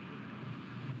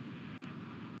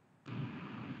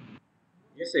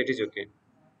 Yes, it is okay.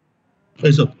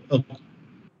 It's okay. Okay.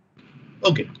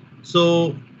 Okay.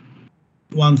 So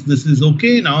once this is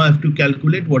okay, now I have to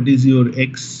calculate what is your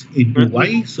x into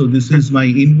y. So this is my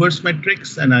inverse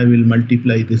matrix and I will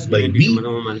multiply this by b.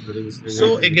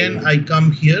 So again, I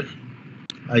come here,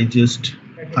 I just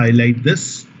highlight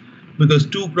this because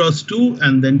 2 cross 2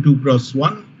 and then 2 cross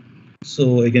 1.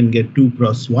 So again, get 2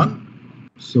 cross 1.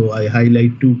 So I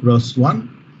highlight 2 cross 1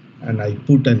 and I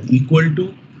put an equal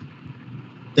to.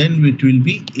 Then it will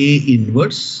be A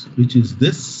inverse, which is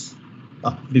this.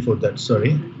 Before that,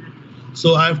 sorry.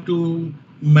 So I have to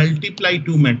multiply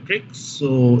 2 matrix.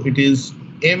 So it is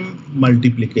M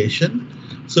multiplication.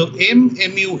 So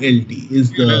MMULT is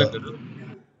the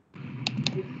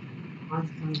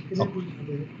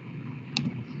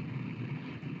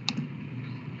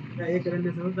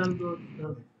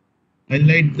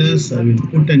highlight this. I will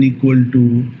put an equal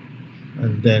to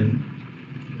and then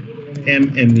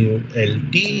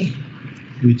MMULT,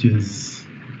 which is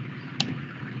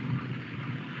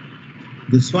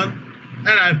this one, and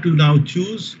I have to now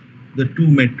choose the 2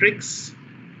 matrix.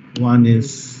 One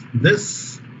is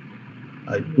this,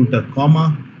 I put a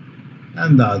comma,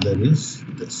 and the other is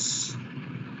this,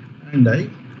 and I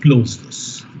close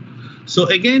this. So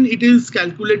again, it is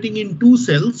calculating in 2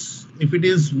 cells. If it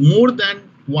is more than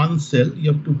 1 cell,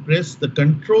 you have to press the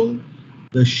control,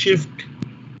 the shift,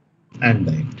 and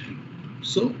the enter.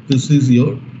 So this is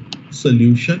your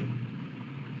solution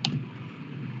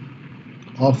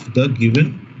of the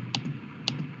given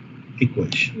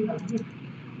equation.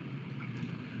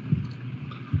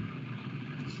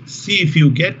 See if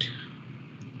you get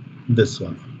this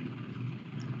one.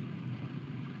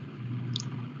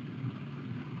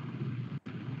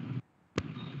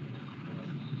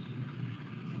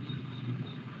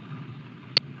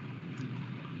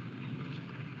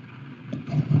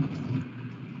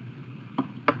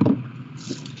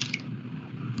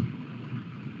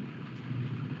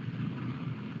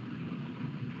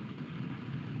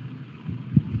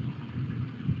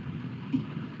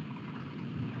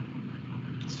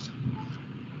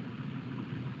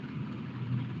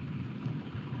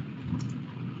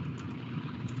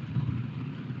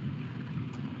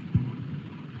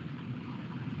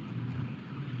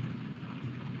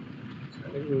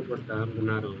 पड़ता है,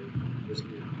 बना रहा हूँ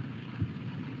इसलिए।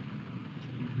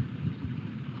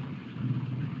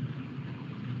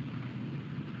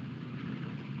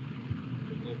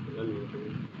 खुला नहीं होता है,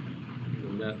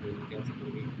 गंदा फोन कैसे कर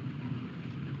गई।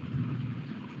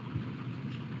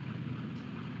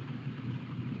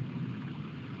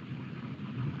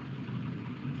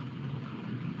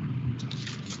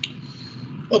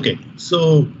 Okay, so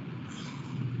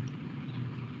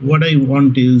what I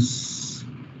want is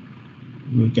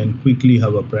we can quickly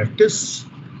have a practice.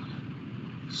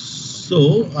 So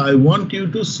I want you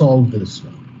to solve this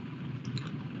one.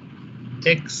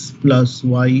 X plus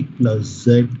y plus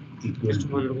z equal test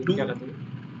one to लोग 2. क्या कहते हैं?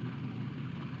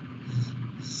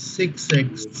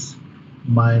 6x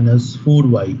minus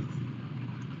 4y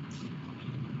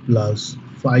plus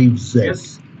 5z yes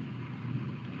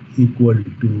equal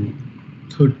to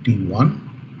 31.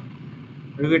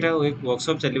 अभी बेटा वो एक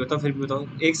workshop चल रही, बताओ फिर भी बताओ,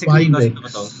 एक सेकंड में बता सकते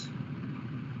बताओ। 5x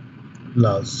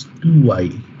plus 2y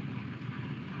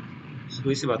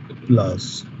सुई से बात करो, plus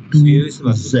सुई से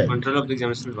बात करो, 2z control of the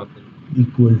examination में बात करो,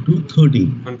 equal to 13.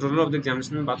 Control of the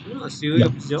examination में बात करो, सीओ Yeah.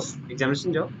 ऑफिस जाओ, एग्जामिनेशन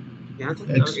जाओ, यहाँ तो X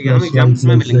हम plus y एग्जामिनेशन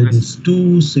में plus z मिलेंगे बस। is 2,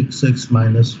 6x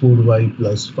minus 4y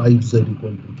plus 5z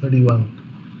equal to 31,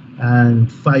 and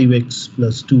 5x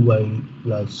plus 2y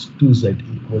plus 2z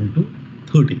equal to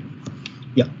 30.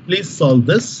 Yeah, please solve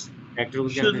this. Actor को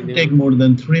क्या Shouldn't कहते take हैं? more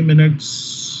than 3 minutes.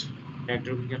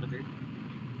 एक्टर को क्या कहते हैं?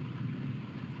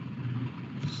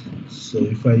 So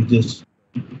if I just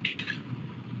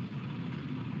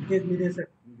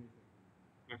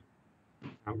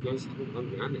आपको इसको बहुत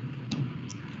ध्यान है।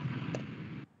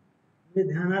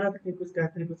 ध्यान आ रहा था कि कुछ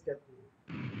कहते हैं, कुछ कहते हैं।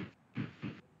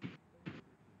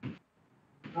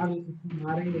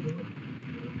 मारेंगे जो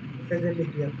लिख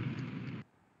दिया,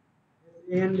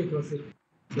 एन लिखो सिर्फ।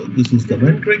 so this is the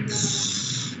matrix.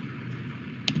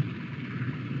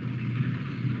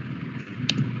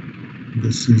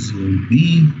 This is your B.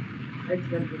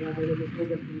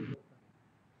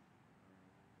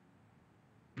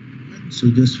 So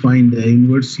just find the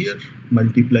inverse here,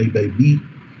 multiply by B,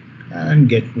 and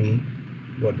get me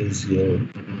what is your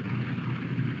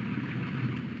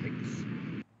X.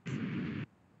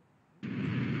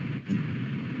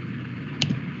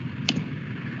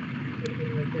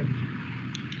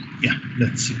 Yeah,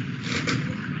 let's see.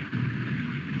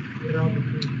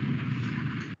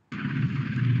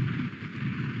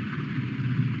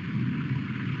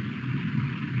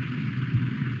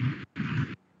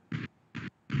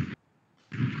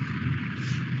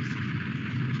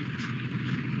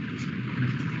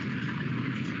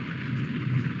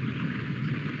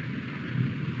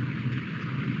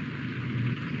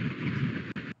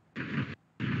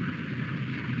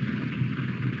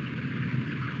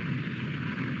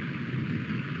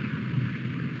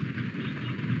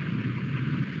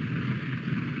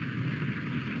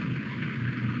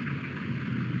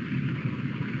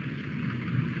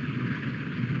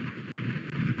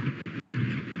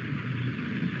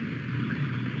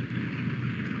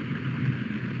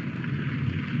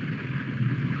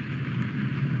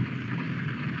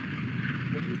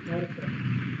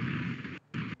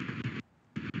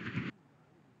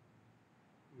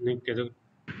 नहीं कह दो।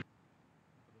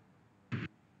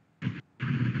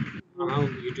 हाँ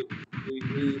यूट्यूब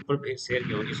पर शेयर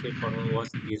किया होगी, इसमें फॉर वॉच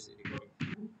दिस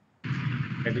रिकॉर्डिंग,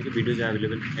 कहते हैं कि videos are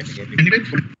available at habit.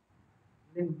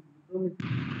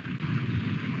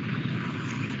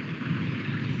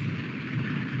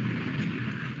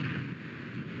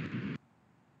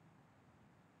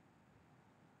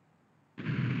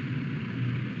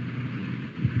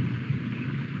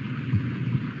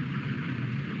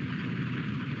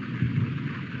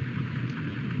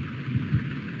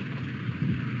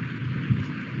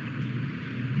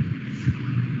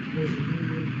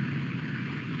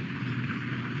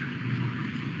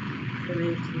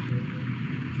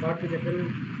 Short के चक्कर में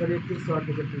सर एक शॉर्ट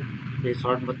के चक्कर में ये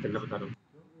शॉर्ट मत करना, बता रहा हूँ।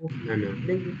 ना ना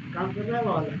काम कर रहा है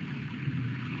वाला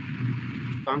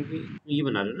काम की ये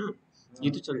बना लो ना, ये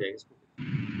तो चल जाएगा इसको।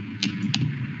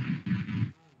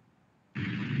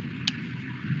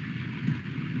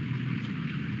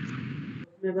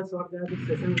 उसमें अगर शॉर्ट गया तो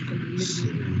session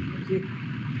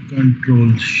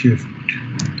Control Shift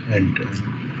Enter.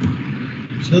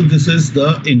 So this is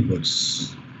the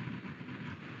inverse.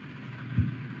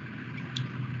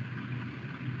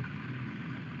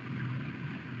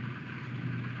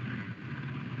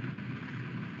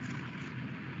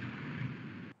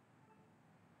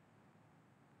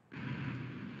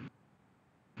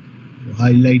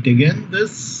 Highlight again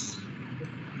this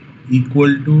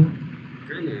equal to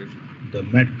the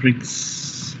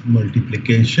matrix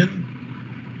multiplication,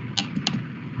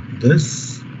 this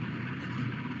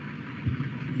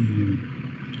You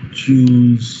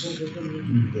choose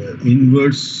the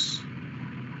inverse,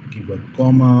 give a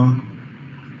comma,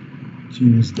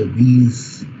 choose the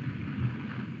B's,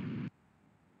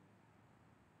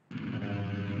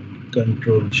 and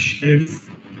Control Shift,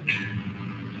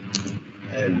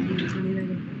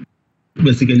 and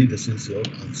basically this is your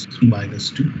answer, 3 minus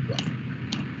 2, 1.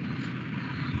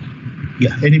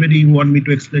 Yeah, anybody want me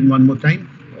to explain one more time,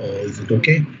 or is it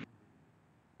okay?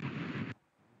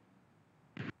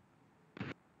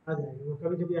 आ जाएगा वो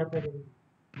कभी कभी आता है कभी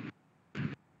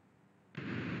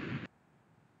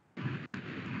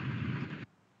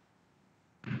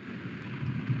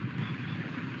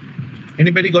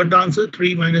Anybody got the answer?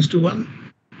 3 minus 2, 1?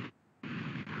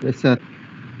 Yes, sir.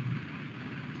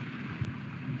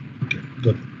 Okay,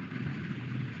 good.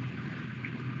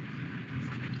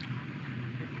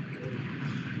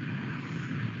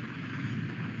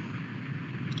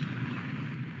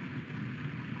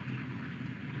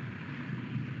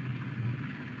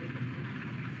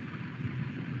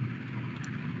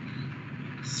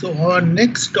 So our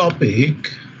next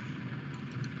topic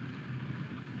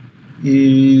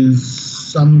is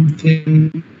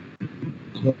something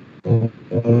called...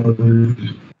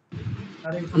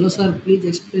 Hello, sir. Please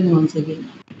explain once again.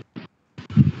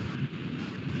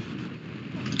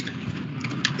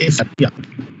 Yes, sir. Yeah.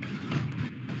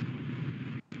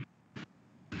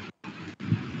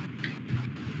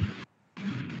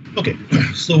 Okay,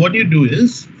 so what you do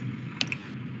is,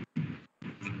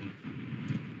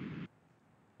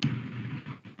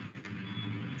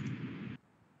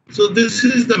 so this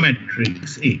is the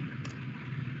matrix A,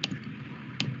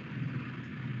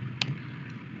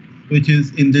 which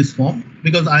is in this form,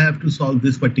 because I have to solve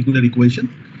this particular equation.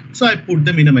 So I put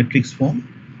them in a matrix form.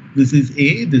 This is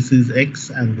A, this is X,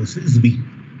 and this is B.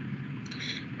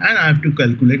 And I have to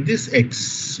calculate this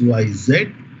X, Y,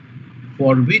 Z,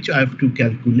 for which I have to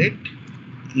calculate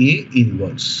A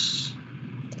inverse.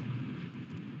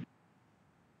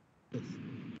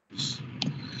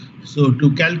 So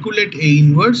to calculate A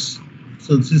inverse,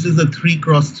 so this is a 3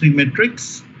 cross 3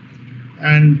 matrix,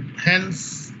 and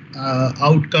hence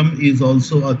outcome is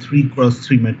also a 3 cross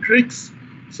 3 matrix.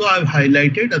 So I've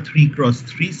highlighted a 3 cross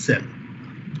 3 cell,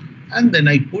 and then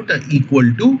I put a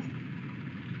equal to.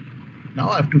 Now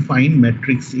I have to find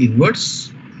matrix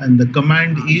inverse, and the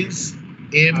command is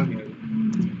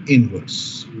M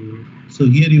inverse. So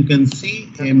here you can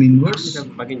see M inverse.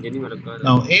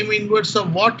 Now M inverse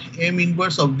of what? M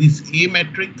inverse of this A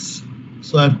matrix.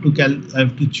 So I have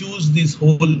to choose this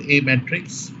whole A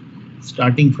matrix,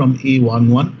 starting from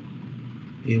A11,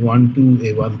 A12,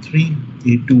 A13,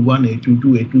 A21, A22,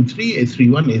 A23,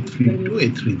 A31, A32,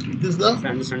 A33. This is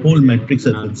the whole matrix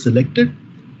has been selected.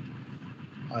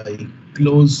 I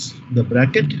close the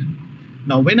bracket.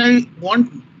 Now when I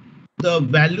want the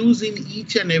values in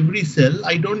each and every cell,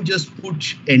 I don't just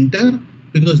put enter,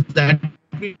 because that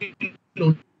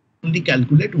will only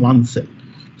calculate one cell.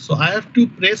 So I have to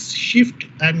press shift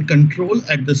and control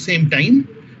at the same time,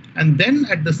 and then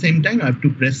at the same time I have to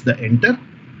press the enter,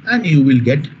 and you will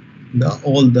get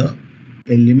all the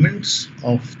elements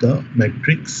of the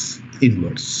matrix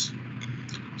inverse.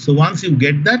 So once you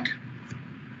get that,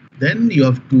 then you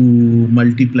have to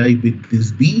multiply with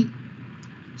this B.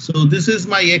 So this is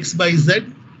my X by Z,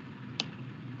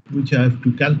 which I have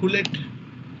to calculate.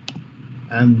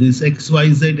 And this X,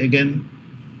 Y, Z again,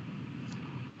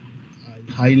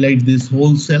 I highlight this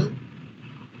whole cell.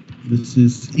 This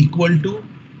is equal to,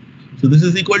 so this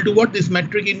is equal to what? This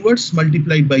matrix inverse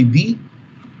multiplied by B.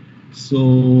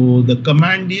 So the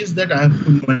command is that I have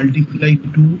to multiply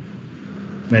two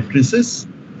matrices.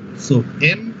 So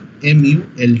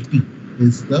MMUT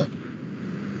is the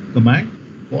command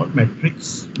for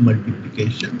matrix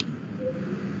multiplication.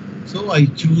 So I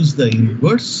choose the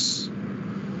inverse.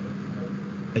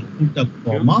 I put a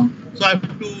comma. So I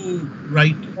have to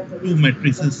write two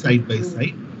matrices side by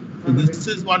side. So this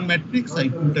is one matrix, I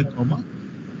put a comma,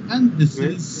 and this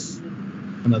is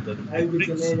another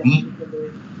matrix B,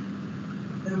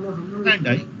 and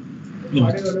I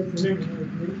close it.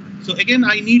 So again,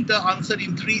 I need the answer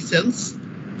in 3 cells.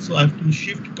 So I have to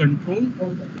shift control.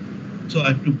 So I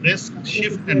have to press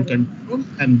shift and control,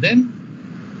 and then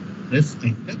press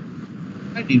enter,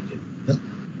 and you get the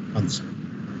answer.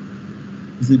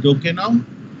 Is it okay now?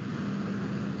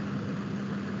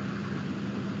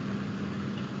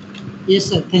 Yes,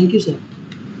 sir. Thank you, sir.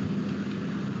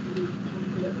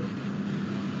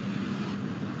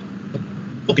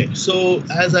 Okay, so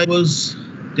as I was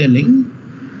telling,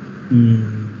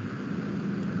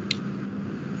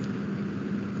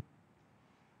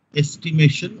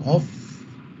 estimation of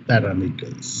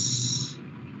parameters.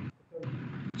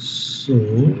 So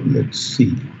let's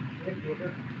see.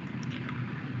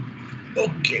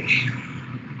 Okay.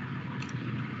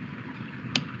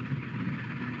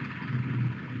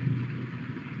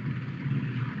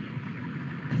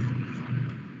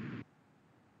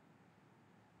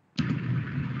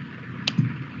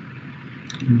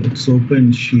 Let's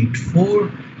open sheet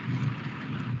 4.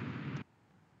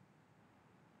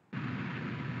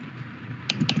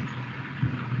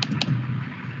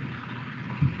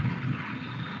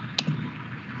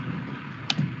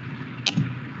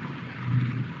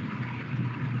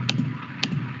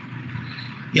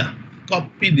 Yeah,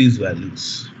 copy these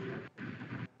values.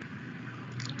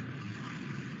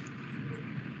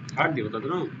 काट दिया बता दो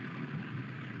ना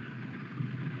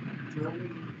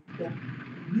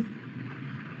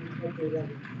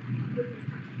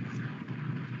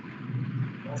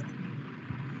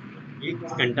एक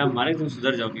घंटा हमारे तुम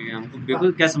सुधर जाओगे हमको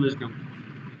बिल्कुल क्या समझ रहे हो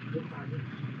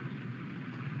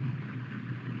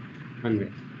बन गए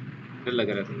डर लग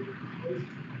रहा था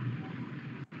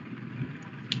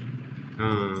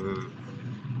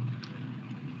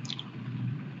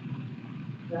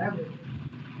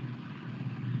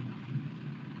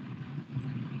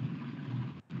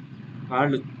हाँ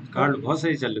काट लो बहुत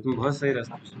सही चल रहे तुम बहुत सही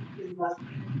रास्ते पे चल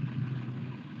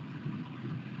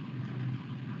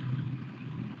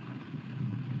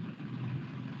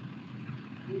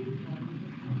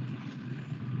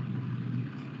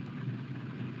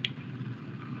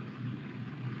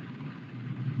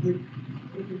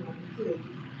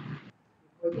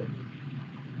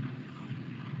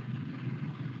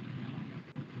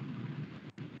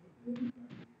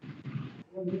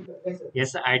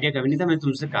ऐसा आइडिया कभी नहीं था मैं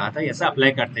तुमसे कहा था ऐसा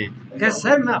अप्लाई करते हैं क्या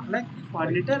सर मैं apply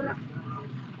coordinator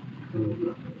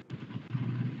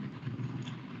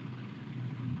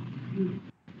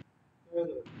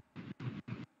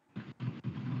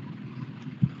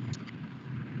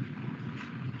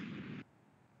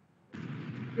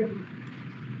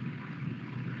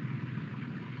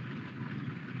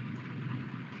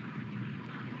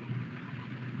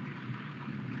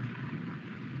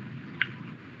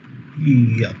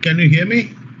Yeah, can you hear me?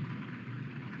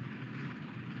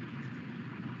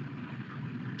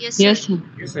 Yes, sir. Yes, sir.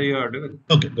 yes sir you are audible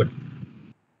Okay, good.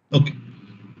 Okay.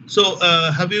 So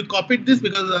have you copied this?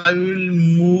 Because I will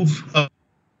move.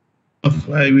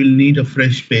 I will need a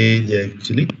fresh page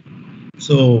actually.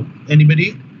 So anybody?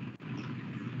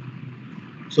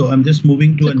 So I'm just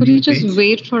moving to So a could new you just page.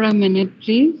 wait for a minute,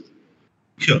 please?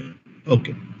 Sure.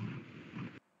 Okay.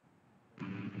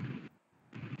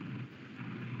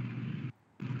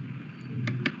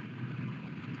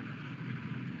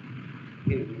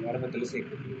 हमारा मतलब से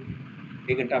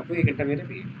एक घंटा आपको एक घंटा मेरे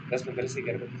भी 10 मिनट पहले से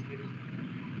 11 बजे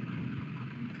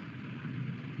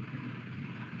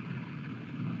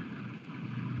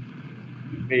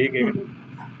एक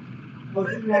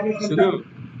सुनो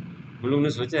हम लोग ने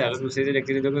सोचा अगर तुम सही से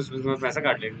लेक्चर नहीं दोगे उसमें तुम्हारा पैसा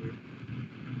काट लेंगे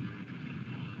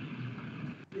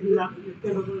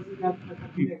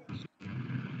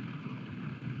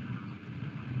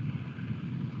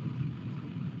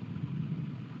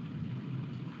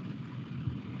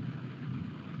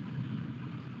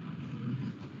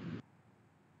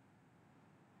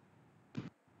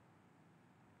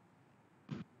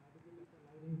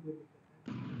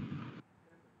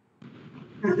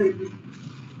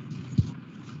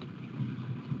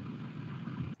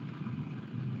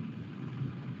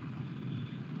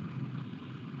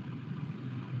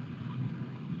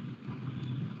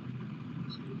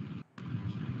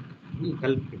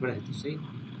कल पेपर है तो सही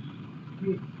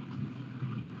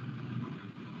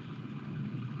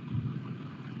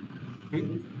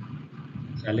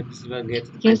चले पिछली बार गए थे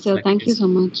Yes, sir. Thank you so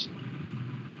much.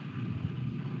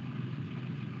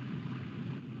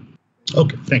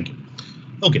 Okay. Thank you.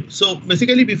 Okay. So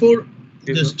basically, before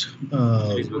just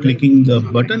clicking the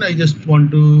button, I just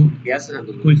want to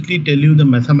quickly tell you the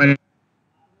mathematics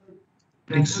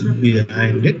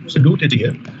behind it. So do it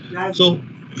here. So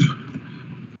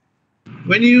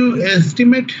when you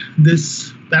estimate this,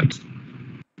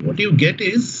 what you get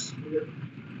is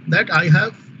that I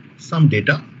have some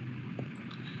data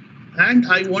and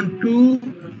I want to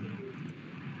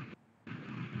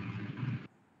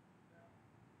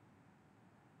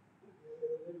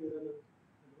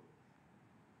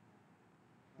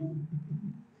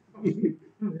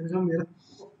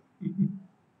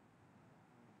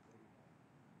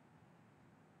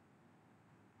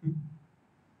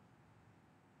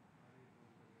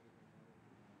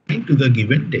to the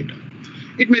given data.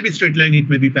 It may be straight line, it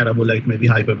may be parabola, it may be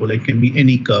hyperbola, it can be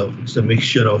any curve. It's a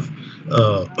mixture of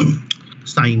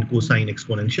sine, cosine,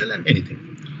 exponential, and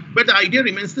anything. But the idea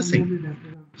remains the same.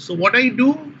 So what I do,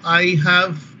 I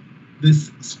have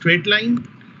this straight line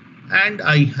and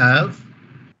I have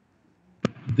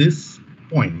this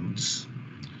points.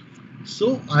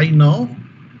 So I now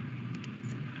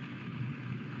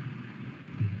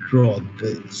draw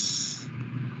this.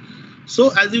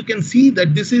 So as you can see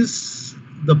that this is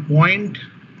the point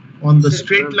on the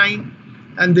straight line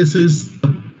and this is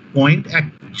the point,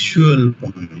 actual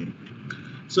point.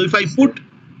 So if I put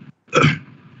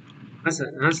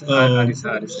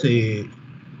say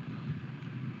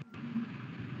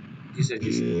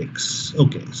x,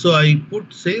 okay, so I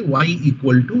put say y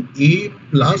equal to a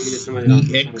plus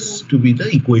bx to be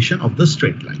the equation of the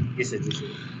straight line.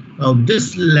 Now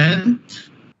this length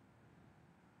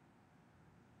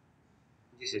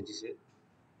ठीक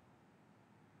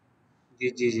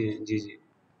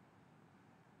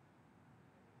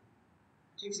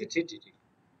है, ठीक ठीक।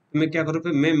 तो मैं क्या करूँ,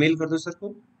 फिर मैं मेल कर दूं सर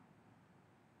को?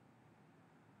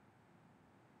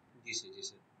 जी sir, ji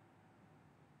sir.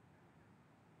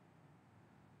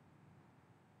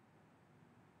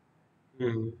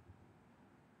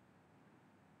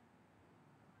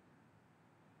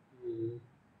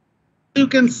 you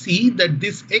can see that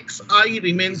this xi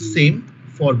remains same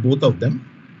for both of them.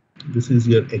 This is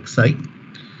your xi,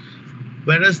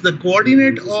 whereas the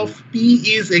coordinate of p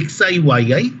is xi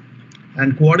yi,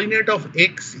 and coordinate of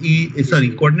x is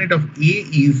coordinate of a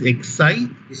is xi,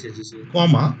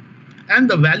 comma, and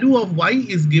the value of y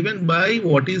is given by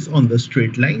what is on the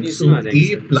straight line. So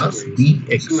a plus b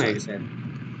xi.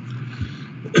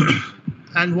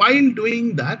 And while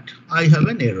doing that, I have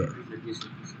an error.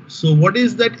 So what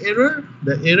is that error?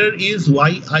 The error is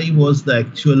yi was the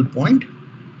actual point.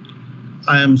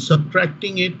 I am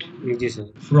subtracting it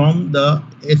from the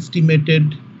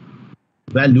estimated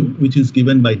value which is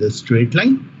given by the straight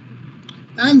line,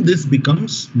 and this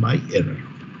becomes my error.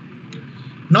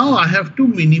 Now I have to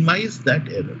minimize that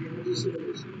error.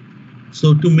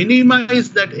 So to minimize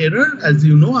that error, as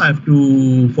you know, I have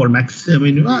to, for maximum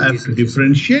minima, I have to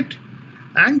differentiate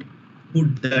and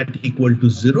put that equal to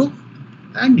 0,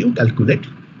 and you calculate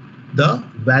the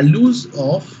values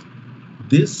of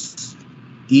this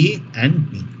a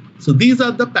and b. So these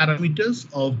are the parameters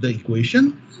of the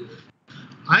equation.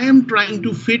 I am trying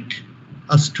to fit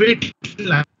a straight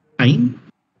line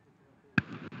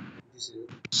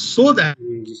so that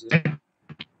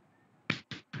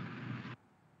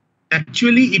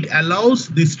actually it allows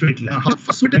this straight line a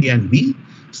and b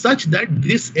such that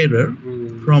this error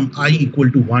from I equal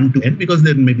to 1 to n, because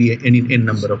there may be any n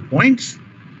number of points,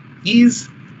 is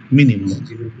minimum.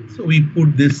 So we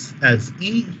put this as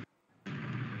E,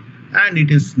 and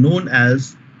it is known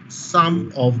as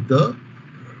sum of the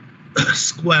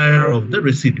square of the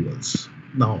residuals.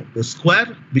 Now the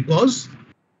square, because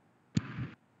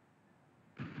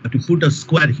I have to put a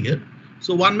square here.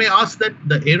 So one may ask that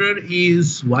the error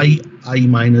is yi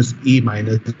minus a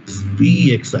minus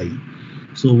bxi.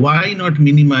 So why not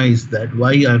minimize that?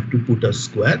 Why I have to put a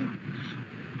square?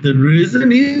 The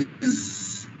reason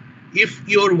is, if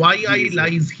your yi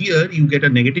lies here, you get a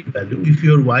negative value. If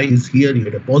your y is here, you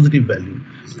get a positive value.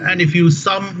 And if you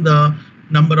sum the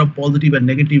number of positive and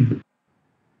negative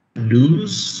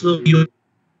values, so your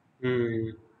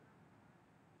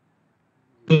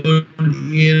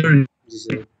error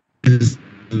is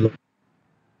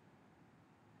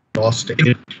lost.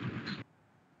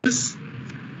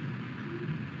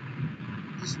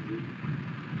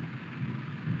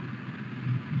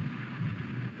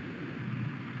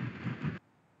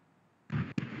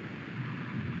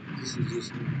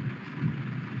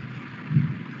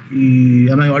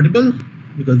 Am I audible?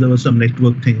 Because there was some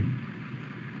network thing.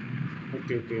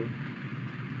 Okay, okay.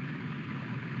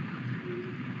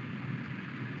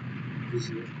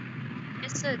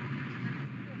 Yes, sir.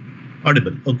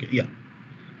 Audible. Okay, yeah.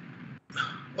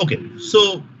 Okay,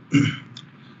 so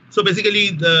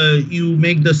basically you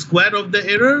make the square of the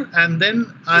error, and then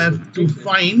I have to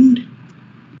find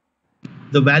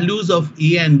the values of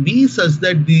a and b such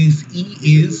that this e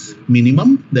is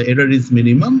minimum, the error is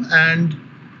minimum, and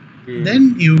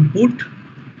then you put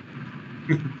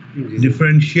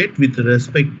differentiate with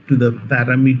respect to the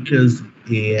parameters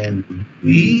a and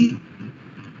b,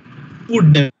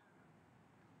 put them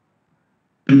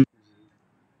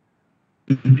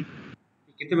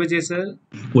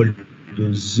equal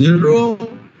to 0.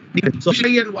 So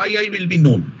xi and yi will be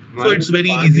known. So it's very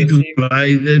easy to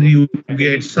either you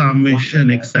get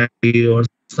summation xi or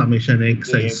summation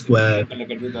xi square. So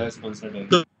everything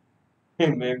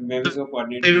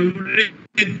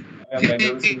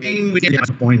with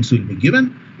the points will be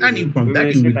given, and from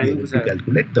that you will be able to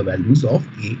calculate the values of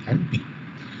a and b.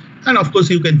 And of course,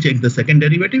 you can check the second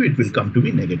derivative, it will come to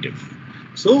be negative.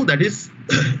 So that is,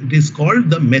 it is called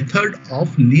the method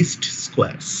of least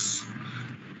squares.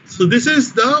 So this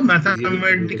is the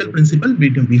mathematical principle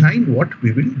behind what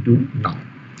we will do now.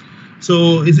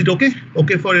 So is it okay?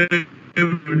 Okay for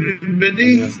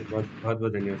everybody?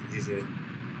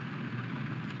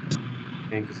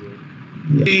 Thank you, sir.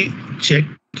 We check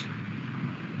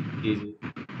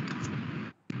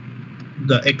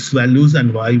the x values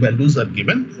and y values are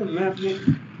given.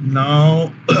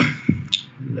 Now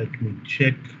let me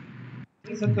check.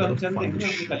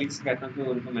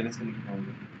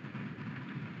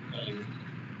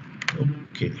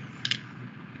 Okay.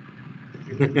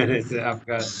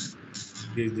 आपका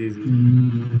जी जी जी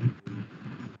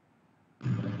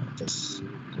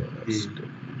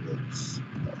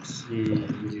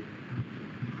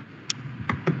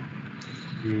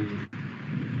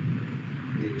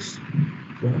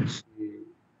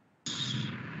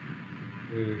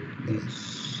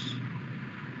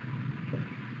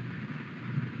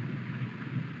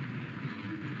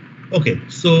Okay,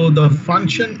 so the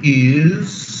function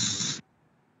is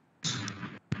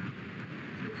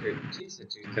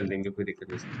चल देंगे, कोई दिक्कत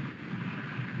नहीं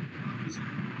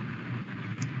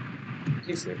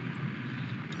sir.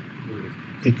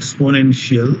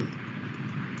 exponential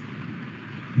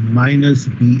minus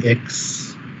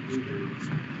bx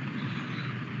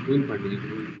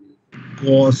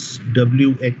cos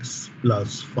wx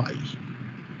plus phi.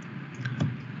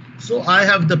 So I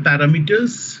have the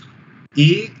parameters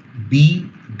a, b,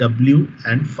 w,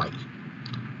 and phi,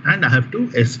 and I have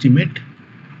to estimate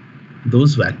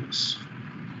those values.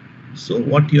 So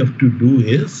what you have to do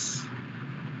is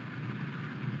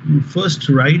you first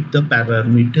write the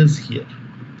parameters here.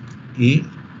 A,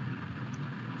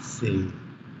 say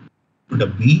the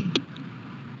b,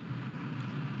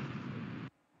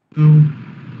 2,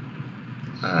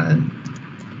 and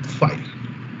 5.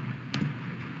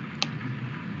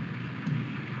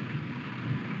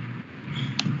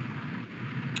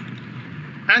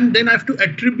 And then I have to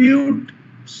attribute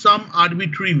some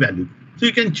arbitrary value. So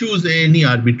you can choose any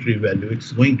arbitrary value.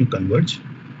 It's going to converge.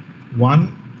 1,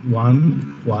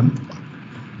 1, 1,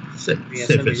 1.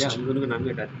 Safest.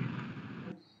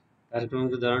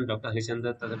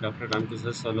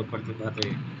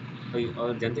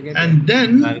 And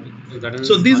then,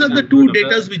 so these are the two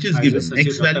data which is given,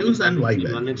 x values and y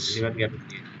values.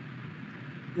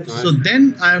 So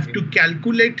then I have to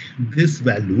calculate this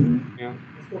value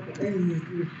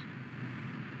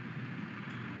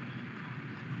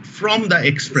from the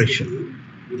expression,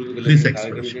 this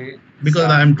expression, because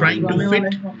I am trying to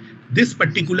fit this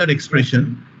particular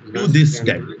expression to this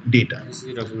data.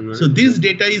 So this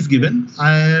data is given,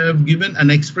 I have given an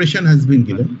expression has been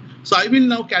given. So I will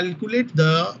now calculate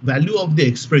the value of the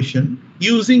expression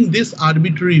using this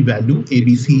arbitrary value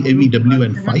ABC, AVW,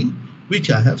 and phi,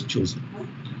 which I have chosen.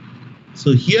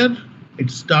 So here it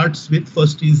starts with,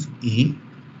 first is A,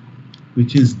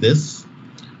 which is this.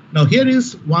 Now here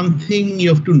is one thing you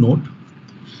have to note.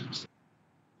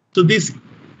 So this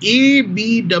A,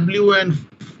 B, W, and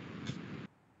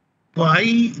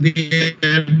phi, they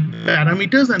are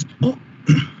parameters, and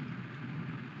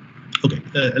okay,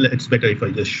 it's better if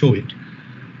I just show it.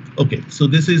 Okay, so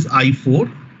this is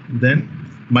I4, then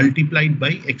multiplied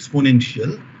by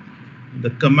exponential. The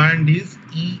command is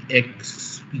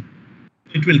EXP.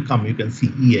 It will come, you can see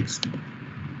EXP.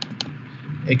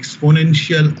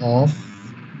 Exponential of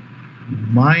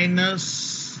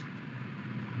minus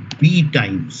B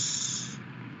times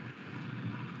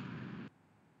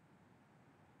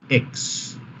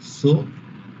X. So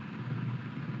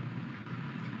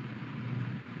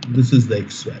this is the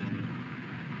X value.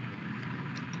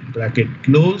 Bracket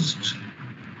closed.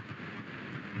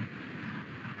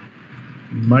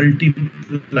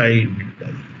 Multiplied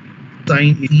by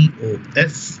sin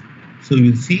EOS. So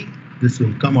you will see this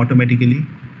will come automatically.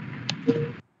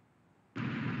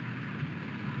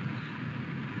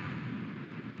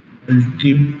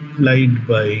 Multiplied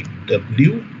by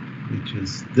W, which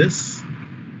is this,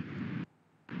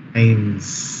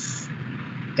 times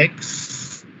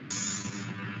X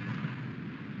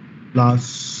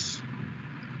plus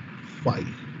 5.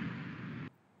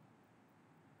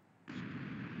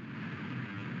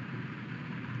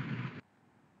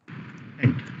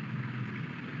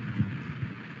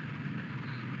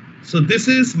 So this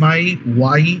is my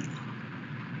Y.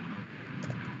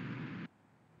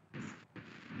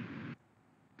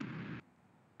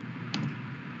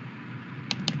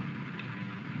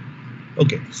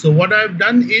 Okay, so what I've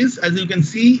done is, as you can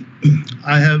see,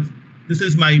 this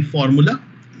is my formula,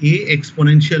 A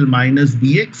exponential minus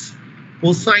BX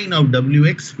cosine of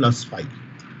WX plus 5.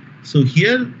 So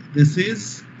here this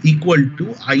is equal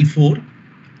to I4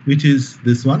 which is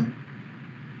this one.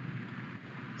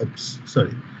 Oops,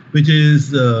 sorry, which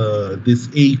is this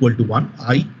a equal to 1,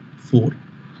 I 4,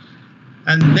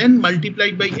 and then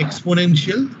multiplied by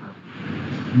exponential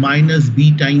minus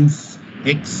b times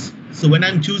x. So when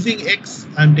I'm choosing x,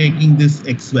 I'm taking this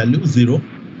x value 0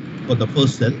 for the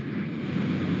first cell,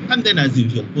 and then as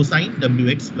usual cosine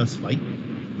wx plus 5.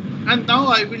 And now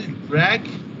I will drag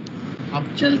up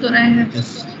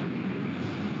this.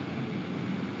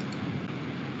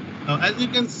 Now as you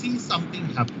can see, something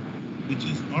happened which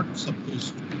is not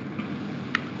supposed to.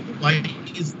 Why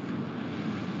is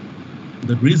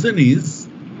the reason is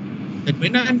that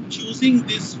when I'm choosing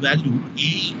this value a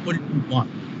equal to 1,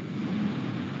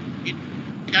 it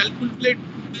calculates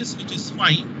this, which is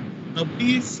fine. Now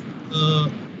please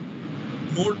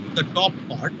note the top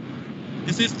part.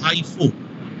 This is I4.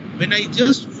 When I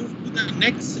just move to the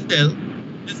next cell,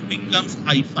 this becomes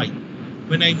I5.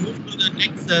 When I move to the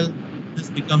next cell, this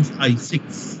becomes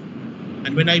I6.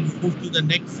 And when I move to the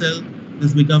next cell,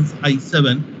 this becomes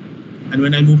I7. And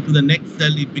when I move to the next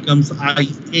cell, it becomes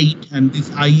I8. And this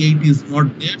I8 is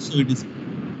not there, so it is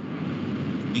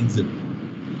being 0.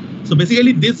 So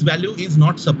basically, this value is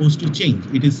not supposed to change.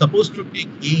 It is supposed to take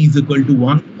a is equal to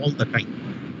 1 all the time.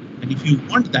 And if you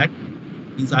want that,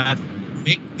 means I have to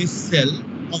make this cell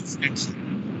constant cell.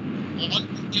 All you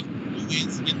have to do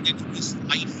is when there is this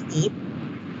I4,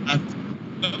 I have to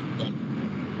put $.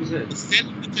 The cell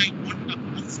which I want a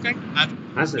constant, I have to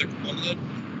put $.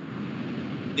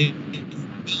 Then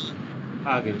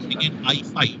again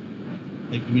I5,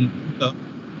 like we will put a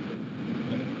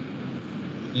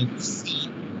let's see,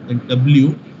 and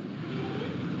W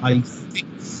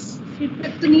I6. We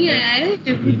put $,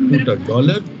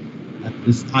 and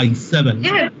this I7.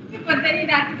 I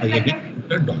again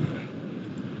put $.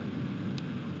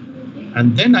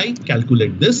 And then I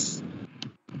calculate this.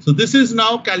 So this is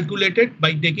now calculated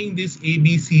by taking this A,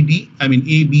 B, C, D, I mean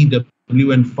A, B,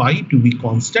 W, and phi to be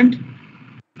constant.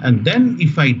 And then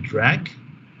if I drag,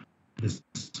 this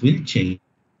will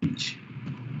change.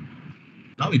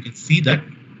 Now you can see that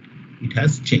it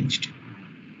has changed.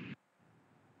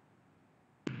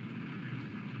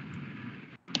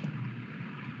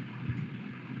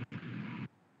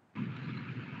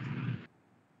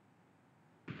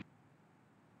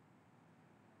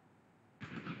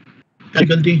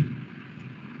 Difficulty?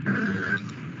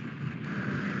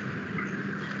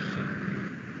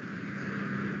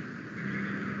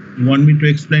 You want me to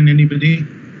explain, anybody?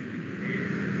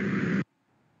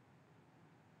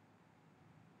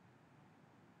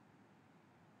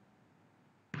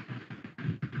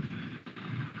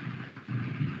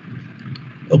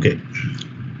 Okay.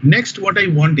 Next, what I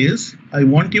want is, I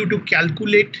want you to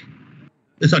calculate,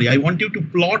 I want you to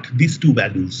plot these two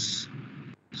values.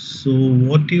 So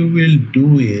what you will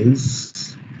do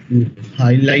is, you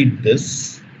highlight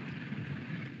this.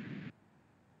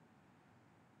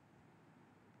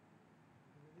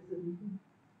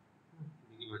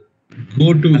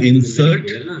 Go to insert,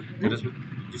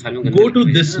 go to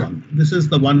this one. This is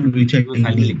the one which I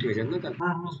need.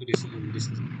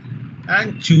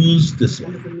 And choose this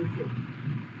one.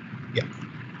 Yeah.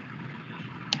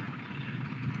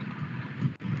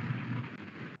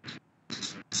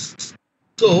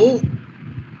 So,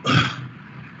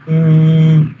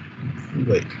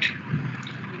 wait.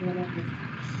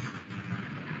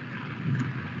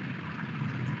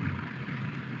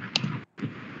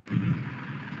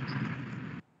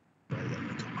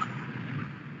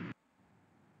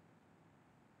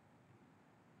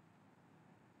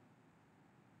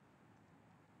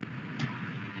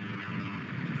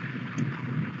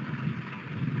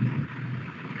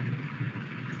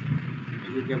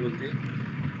 क्या बोलते हैं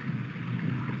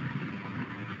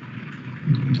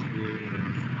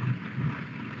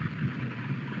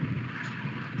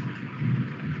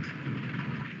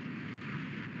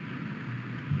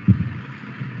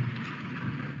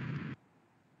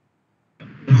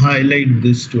highlight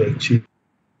this to actually,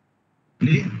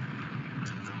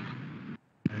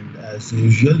 and as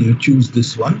usual you choose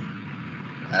this one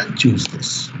and choose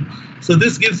this. So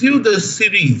this gives you the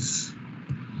series.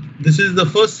 This is the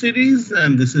first series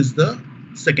and this is the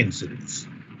second series.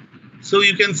 So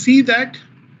you can see that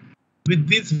with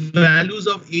these values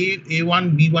of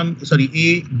A1, B1, sorry,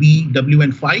 A, B, W,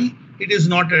 and phi, it is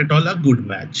not at all a good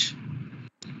match.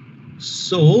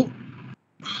 So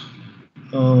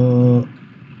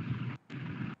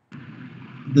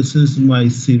this is my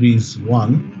series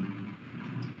 1.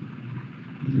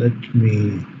 Let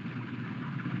me,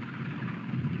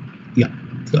 yeah,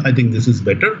 so I think this is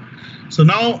better. So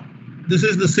now this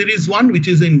is the series 1, which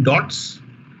is in dots.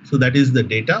 So that is the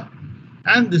data.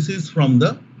 And this is from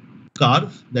the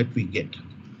curve that we get.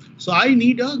 So I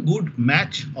need a good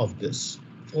match of this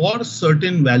for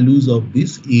certain values of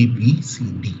this A, B, C,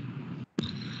 D.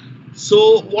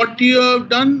 So what you have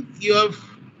done, you have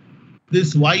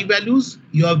this Y values,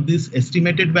 you have this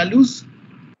estimated values.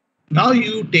 Now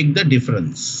you take the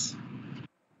difference.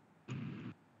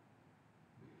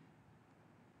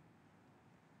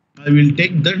 I will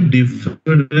take the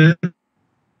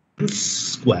difference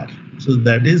square. So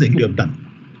that is what you have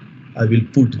done. I will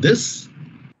put this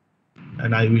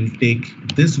and I will take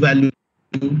this value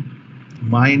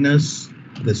minus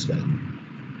this value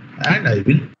and I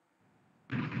will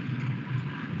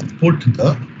put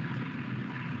the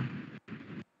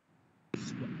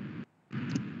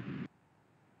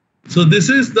so this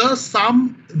is the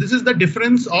sum, this is the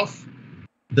difference of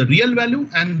the real value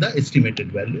and the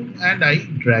estimated value, and I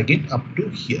drag it up to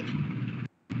here.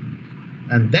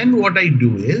 And then what I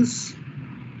do is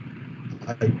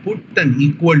I put an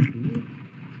equal to,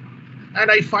 and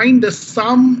I find the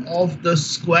sum of the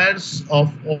squares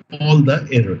of all the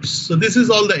errors. So this is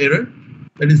all the error,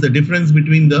 that is the difference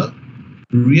between the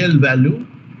real value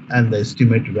and the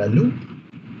estimated value.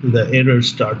 So the error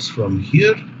starts from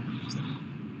here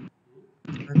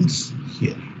and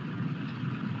here.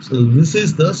 So this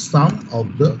is the sum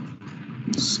of the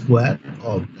square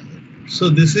of the error. So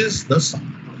this is the sum.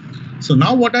 So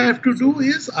now what I have to do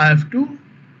is I have to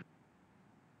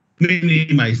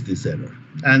minimize this error,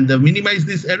 and minimize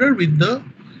this error with the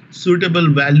suitable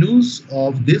values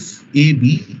of this A,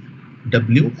 B,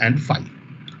 W, and phi.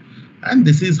 And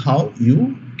this is how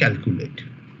you calculate.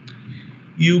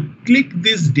 You click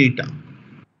this data.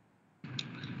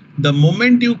 The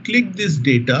moment you click this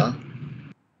data,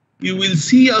 you will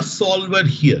see a solver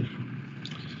here.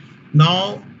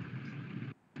 Now,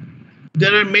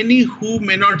 there are many who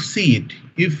may not see it.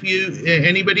 If you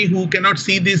anybody who cannot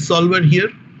see this solver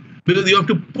here, because you have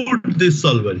to put this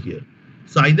solver here.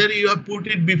 So either you have put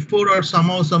it before or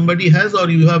somehow somebody has,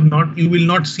 or you have not, you will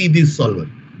not see this solver.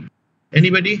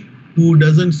 Anybody who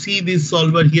doesn't see this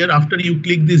solver here, after you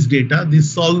click this data, this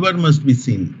solver must be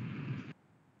seen.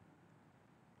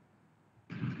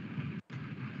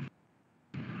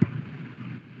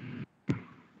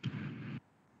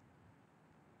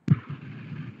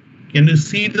 Can you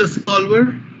see the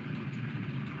solver?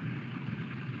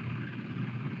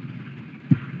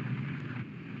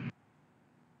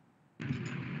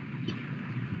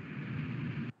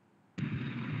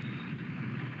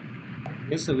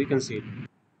 Yes, sir, we can see it.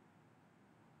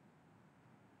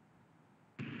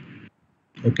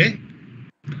 Okay.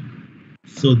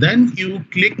 So then you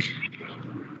click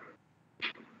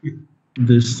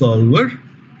this solver.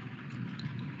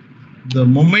 The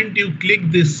moment you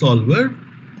click this solver,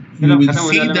 you will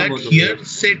see that here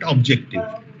set objective,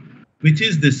 which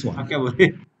is this one.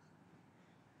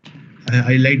 I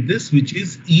highlight this, which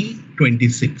is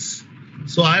E26.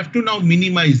 So I have to now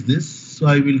minimize this. So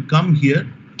I will come here,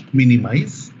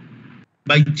 minimize,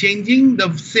 by changing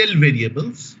the cell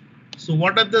variables. So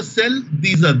what are the cell?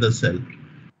 These are the cell.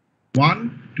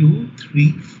 1, 2,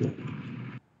 3, 4.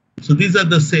 So these are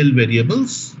the cell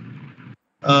variables.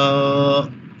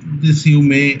 This you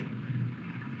may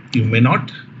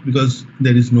not, because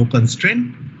there is no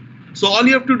constraint. So all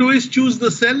you have to do is choose the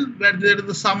cell where there is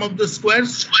the sum of the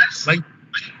squares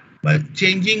by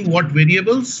changing what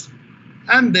variables,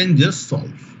 and then just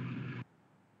solve.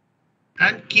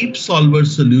 And keep solver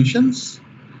solutions.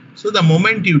 So the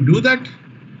moment you do that,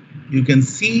 you can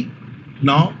see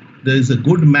now there is a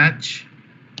good match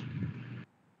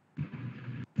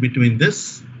between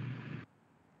this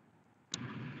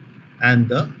and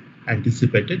the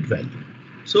anticipated value.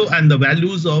 So, and the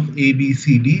values of A, B,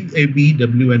 C, D, A, B,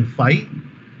 W, and phi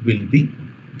will be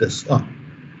this. Oh,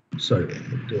 sorry,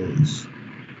 it is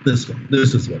this one.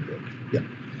 This is what we're, yeah.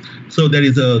 So there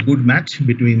is a good match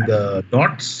between the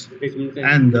dots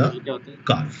and the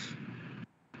curve.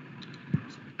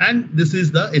 And this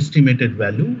is the estimated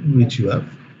value which you have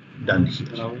done here.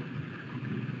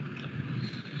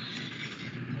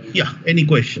 Yeah, any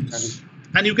questions?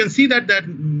 And you can see that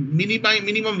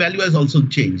minimum value has also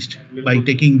changed. By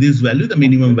taking this value, the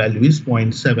minimum value is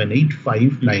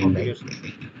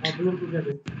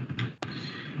 0.785998.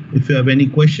 If you have any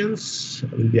questions,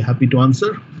 I will be happy to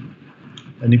answer.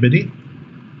 Anybody?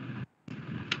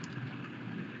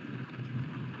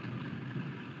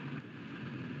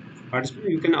 Participant,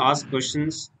 you can ask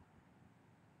questions.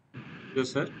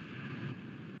 Yes, sir.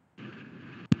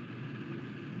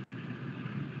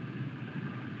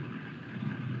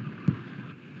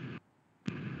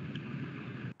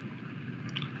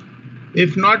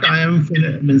 If not, I am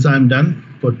done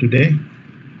for today.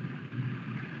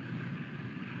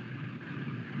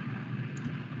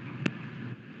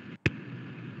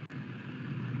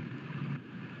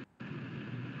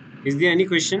 Is there any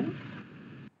question?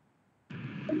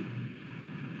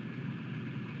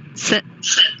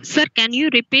 Sir, can you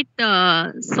repeat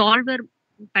the solver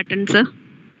pattern, sir?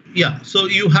 Yeah, so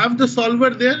you have the solver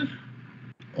there,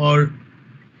 or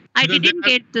I didn't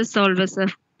get the solver, sir.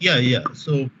 yeah.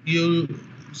 So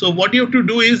what you have to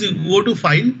do is you go to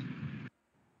file,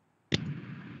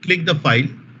 click the file,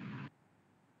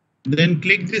 then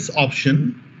click this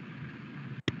option.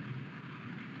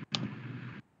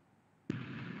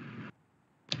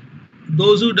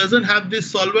 Those who doesn't have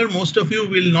this solver, most of you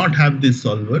will not have this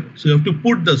solver. So you have to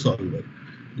put the solver.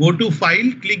 Go to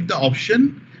file, click the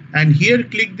option, and here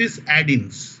click this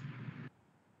add-ins.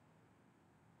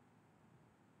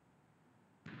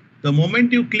 The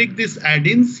moment you click this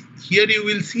add-ins, here you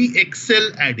will see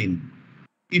Excel add-in.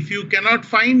 If you cannot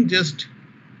find, just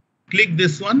click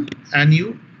this one and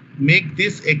you make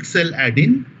this Excel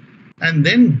add-in and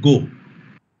then go.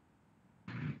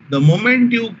 The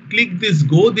moment you click this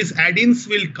go, this add-ins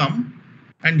will come,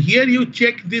 and here you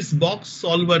check this box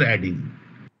solver add-in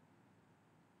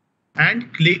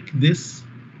and click this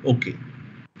OK,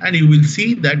 and you will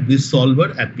see that this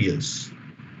solver appears.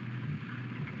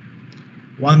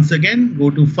 Once again, go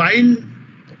to file,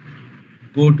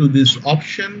 go to this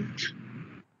option,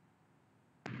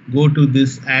 go to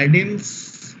this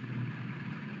add-ins,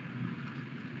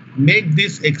 make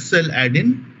this Excel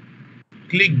add-in,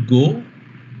 click go,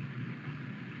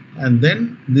 and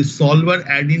then this solver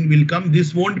add-in will come.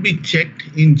 This won't be checked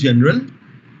in general.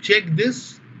 Check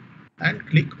this and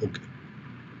click OK,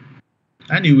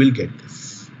 and you will get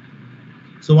this.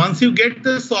 So once you get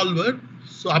the solver,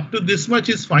 so up to this much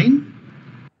is fine.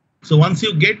 So once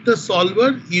you get the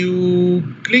solver,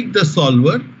 you click the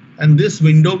solver and this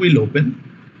window will open.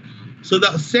 So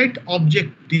the set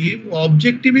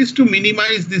objective is to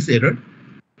minimize this error.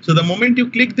 So the moment you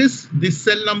click this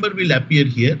cell number will appear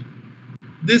here.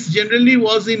 This generally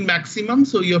was in maximum,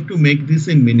 so you have to make this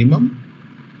in minimum.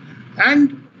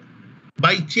 And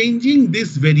by changing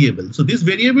this variable, so this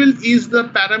variable is the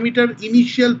parameter,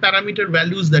 initial parameter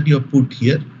values that you have put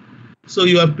here. So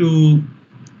you have to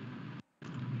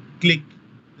click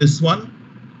this one,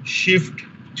 shift,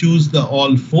 choose the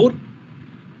all four.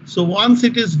 So once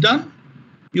it is done,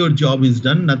 your job is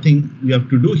done. Nothing you have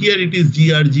to do. Here it is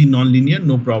GRG nonlinear,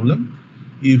 no problem.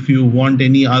 If you want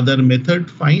any other method,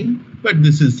 fine, but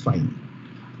this is fine.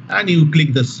 And you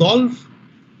click the solve,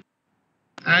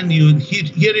 and you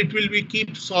here it will be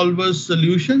keep solver's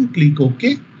solution. Click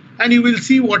OK, and you will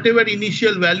see whatever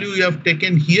initial value you have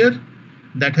taken here,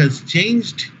 that has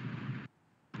changed.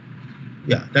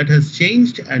 Yeah, that has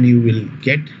changed, and you will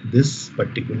get this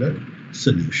particular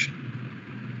solution.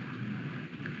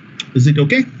 Is it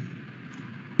okay?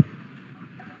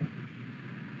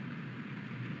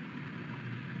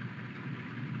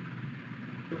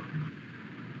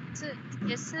 Sir,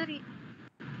 yes, sir.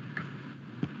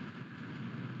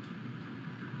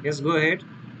 Yes, go ahead.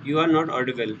 You are not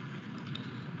audible.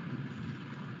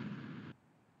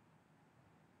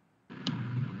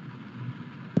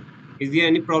 Is there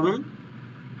any problem?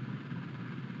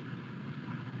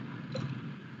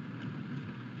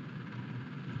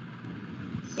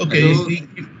 Okay.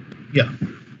 Yeah.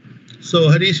 So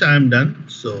Harish, I am done.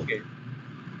 So. Okay.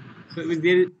 So is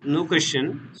there no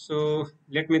question? So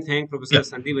let me thank Professor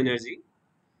Sandip Banerjee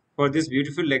for this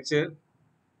beautiful lecture.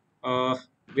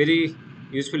 Very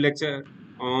useful lecture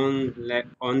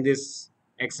on this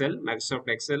Excel, Microsoft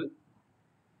Excel.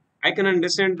 I can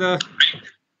understand the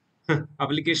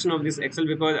application of this Excel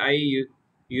because I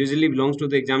usually belongs to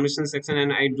the examination section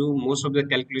and I do most of the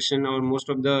calculation or most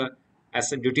of the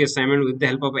duty assignment with the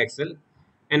help of Excel,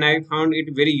 and I found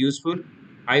it very useful.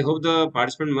 I hope the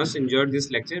participant must enjoy this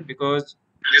lecture because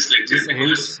this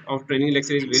hands of training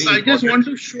lecture is very important. I just want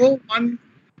to show one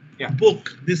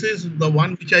book. This is the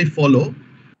one which I follow.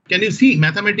 Can you see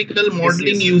mathematical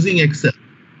modeling using Excel?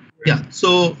 Yeah.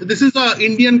 So this is the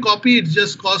Indian copy. It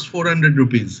just costs 400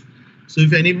 rupees. So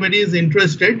if anybody is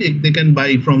interested, they can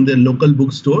buy from their local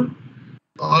bookstore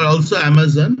or also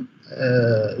Amazon.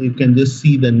 You can just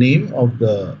see the name of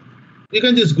the. You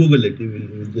can just Google it. You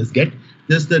will just get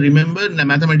just the remember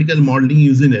mathematical modeling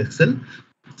using Excel.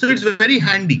 So it's very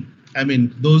handy. I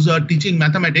mean, those are teaching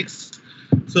mathematics.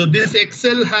 So this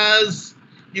Excel has,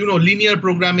 linear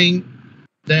programming,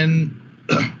 then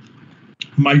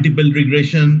multiple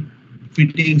regression,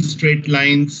 fitting straight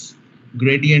lines,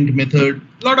 gradient method,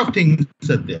 a lot of things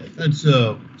are there. It's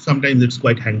sometimes it's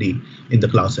quite handy in the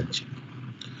class actually.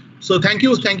 So thank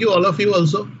you all of you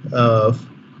also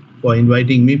for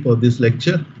inviting me for this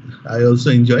lecture. I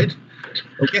also enjoyed.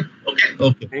 Okay.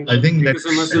 I think thank you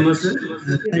so much.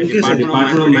 Thank you, sir.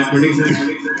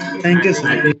 Thank you,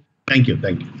 sir. Thank you, sir.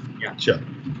 Thank you. Yeah. Sure.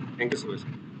 Thank you so much.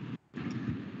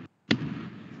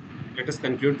 Let us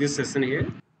conclude this session here.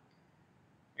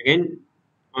 Again,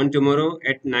 on tomorrow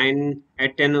at 10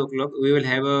 o'clock, we will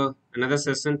have another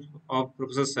session of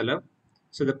Professor Salab.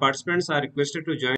 So the participants are requested to join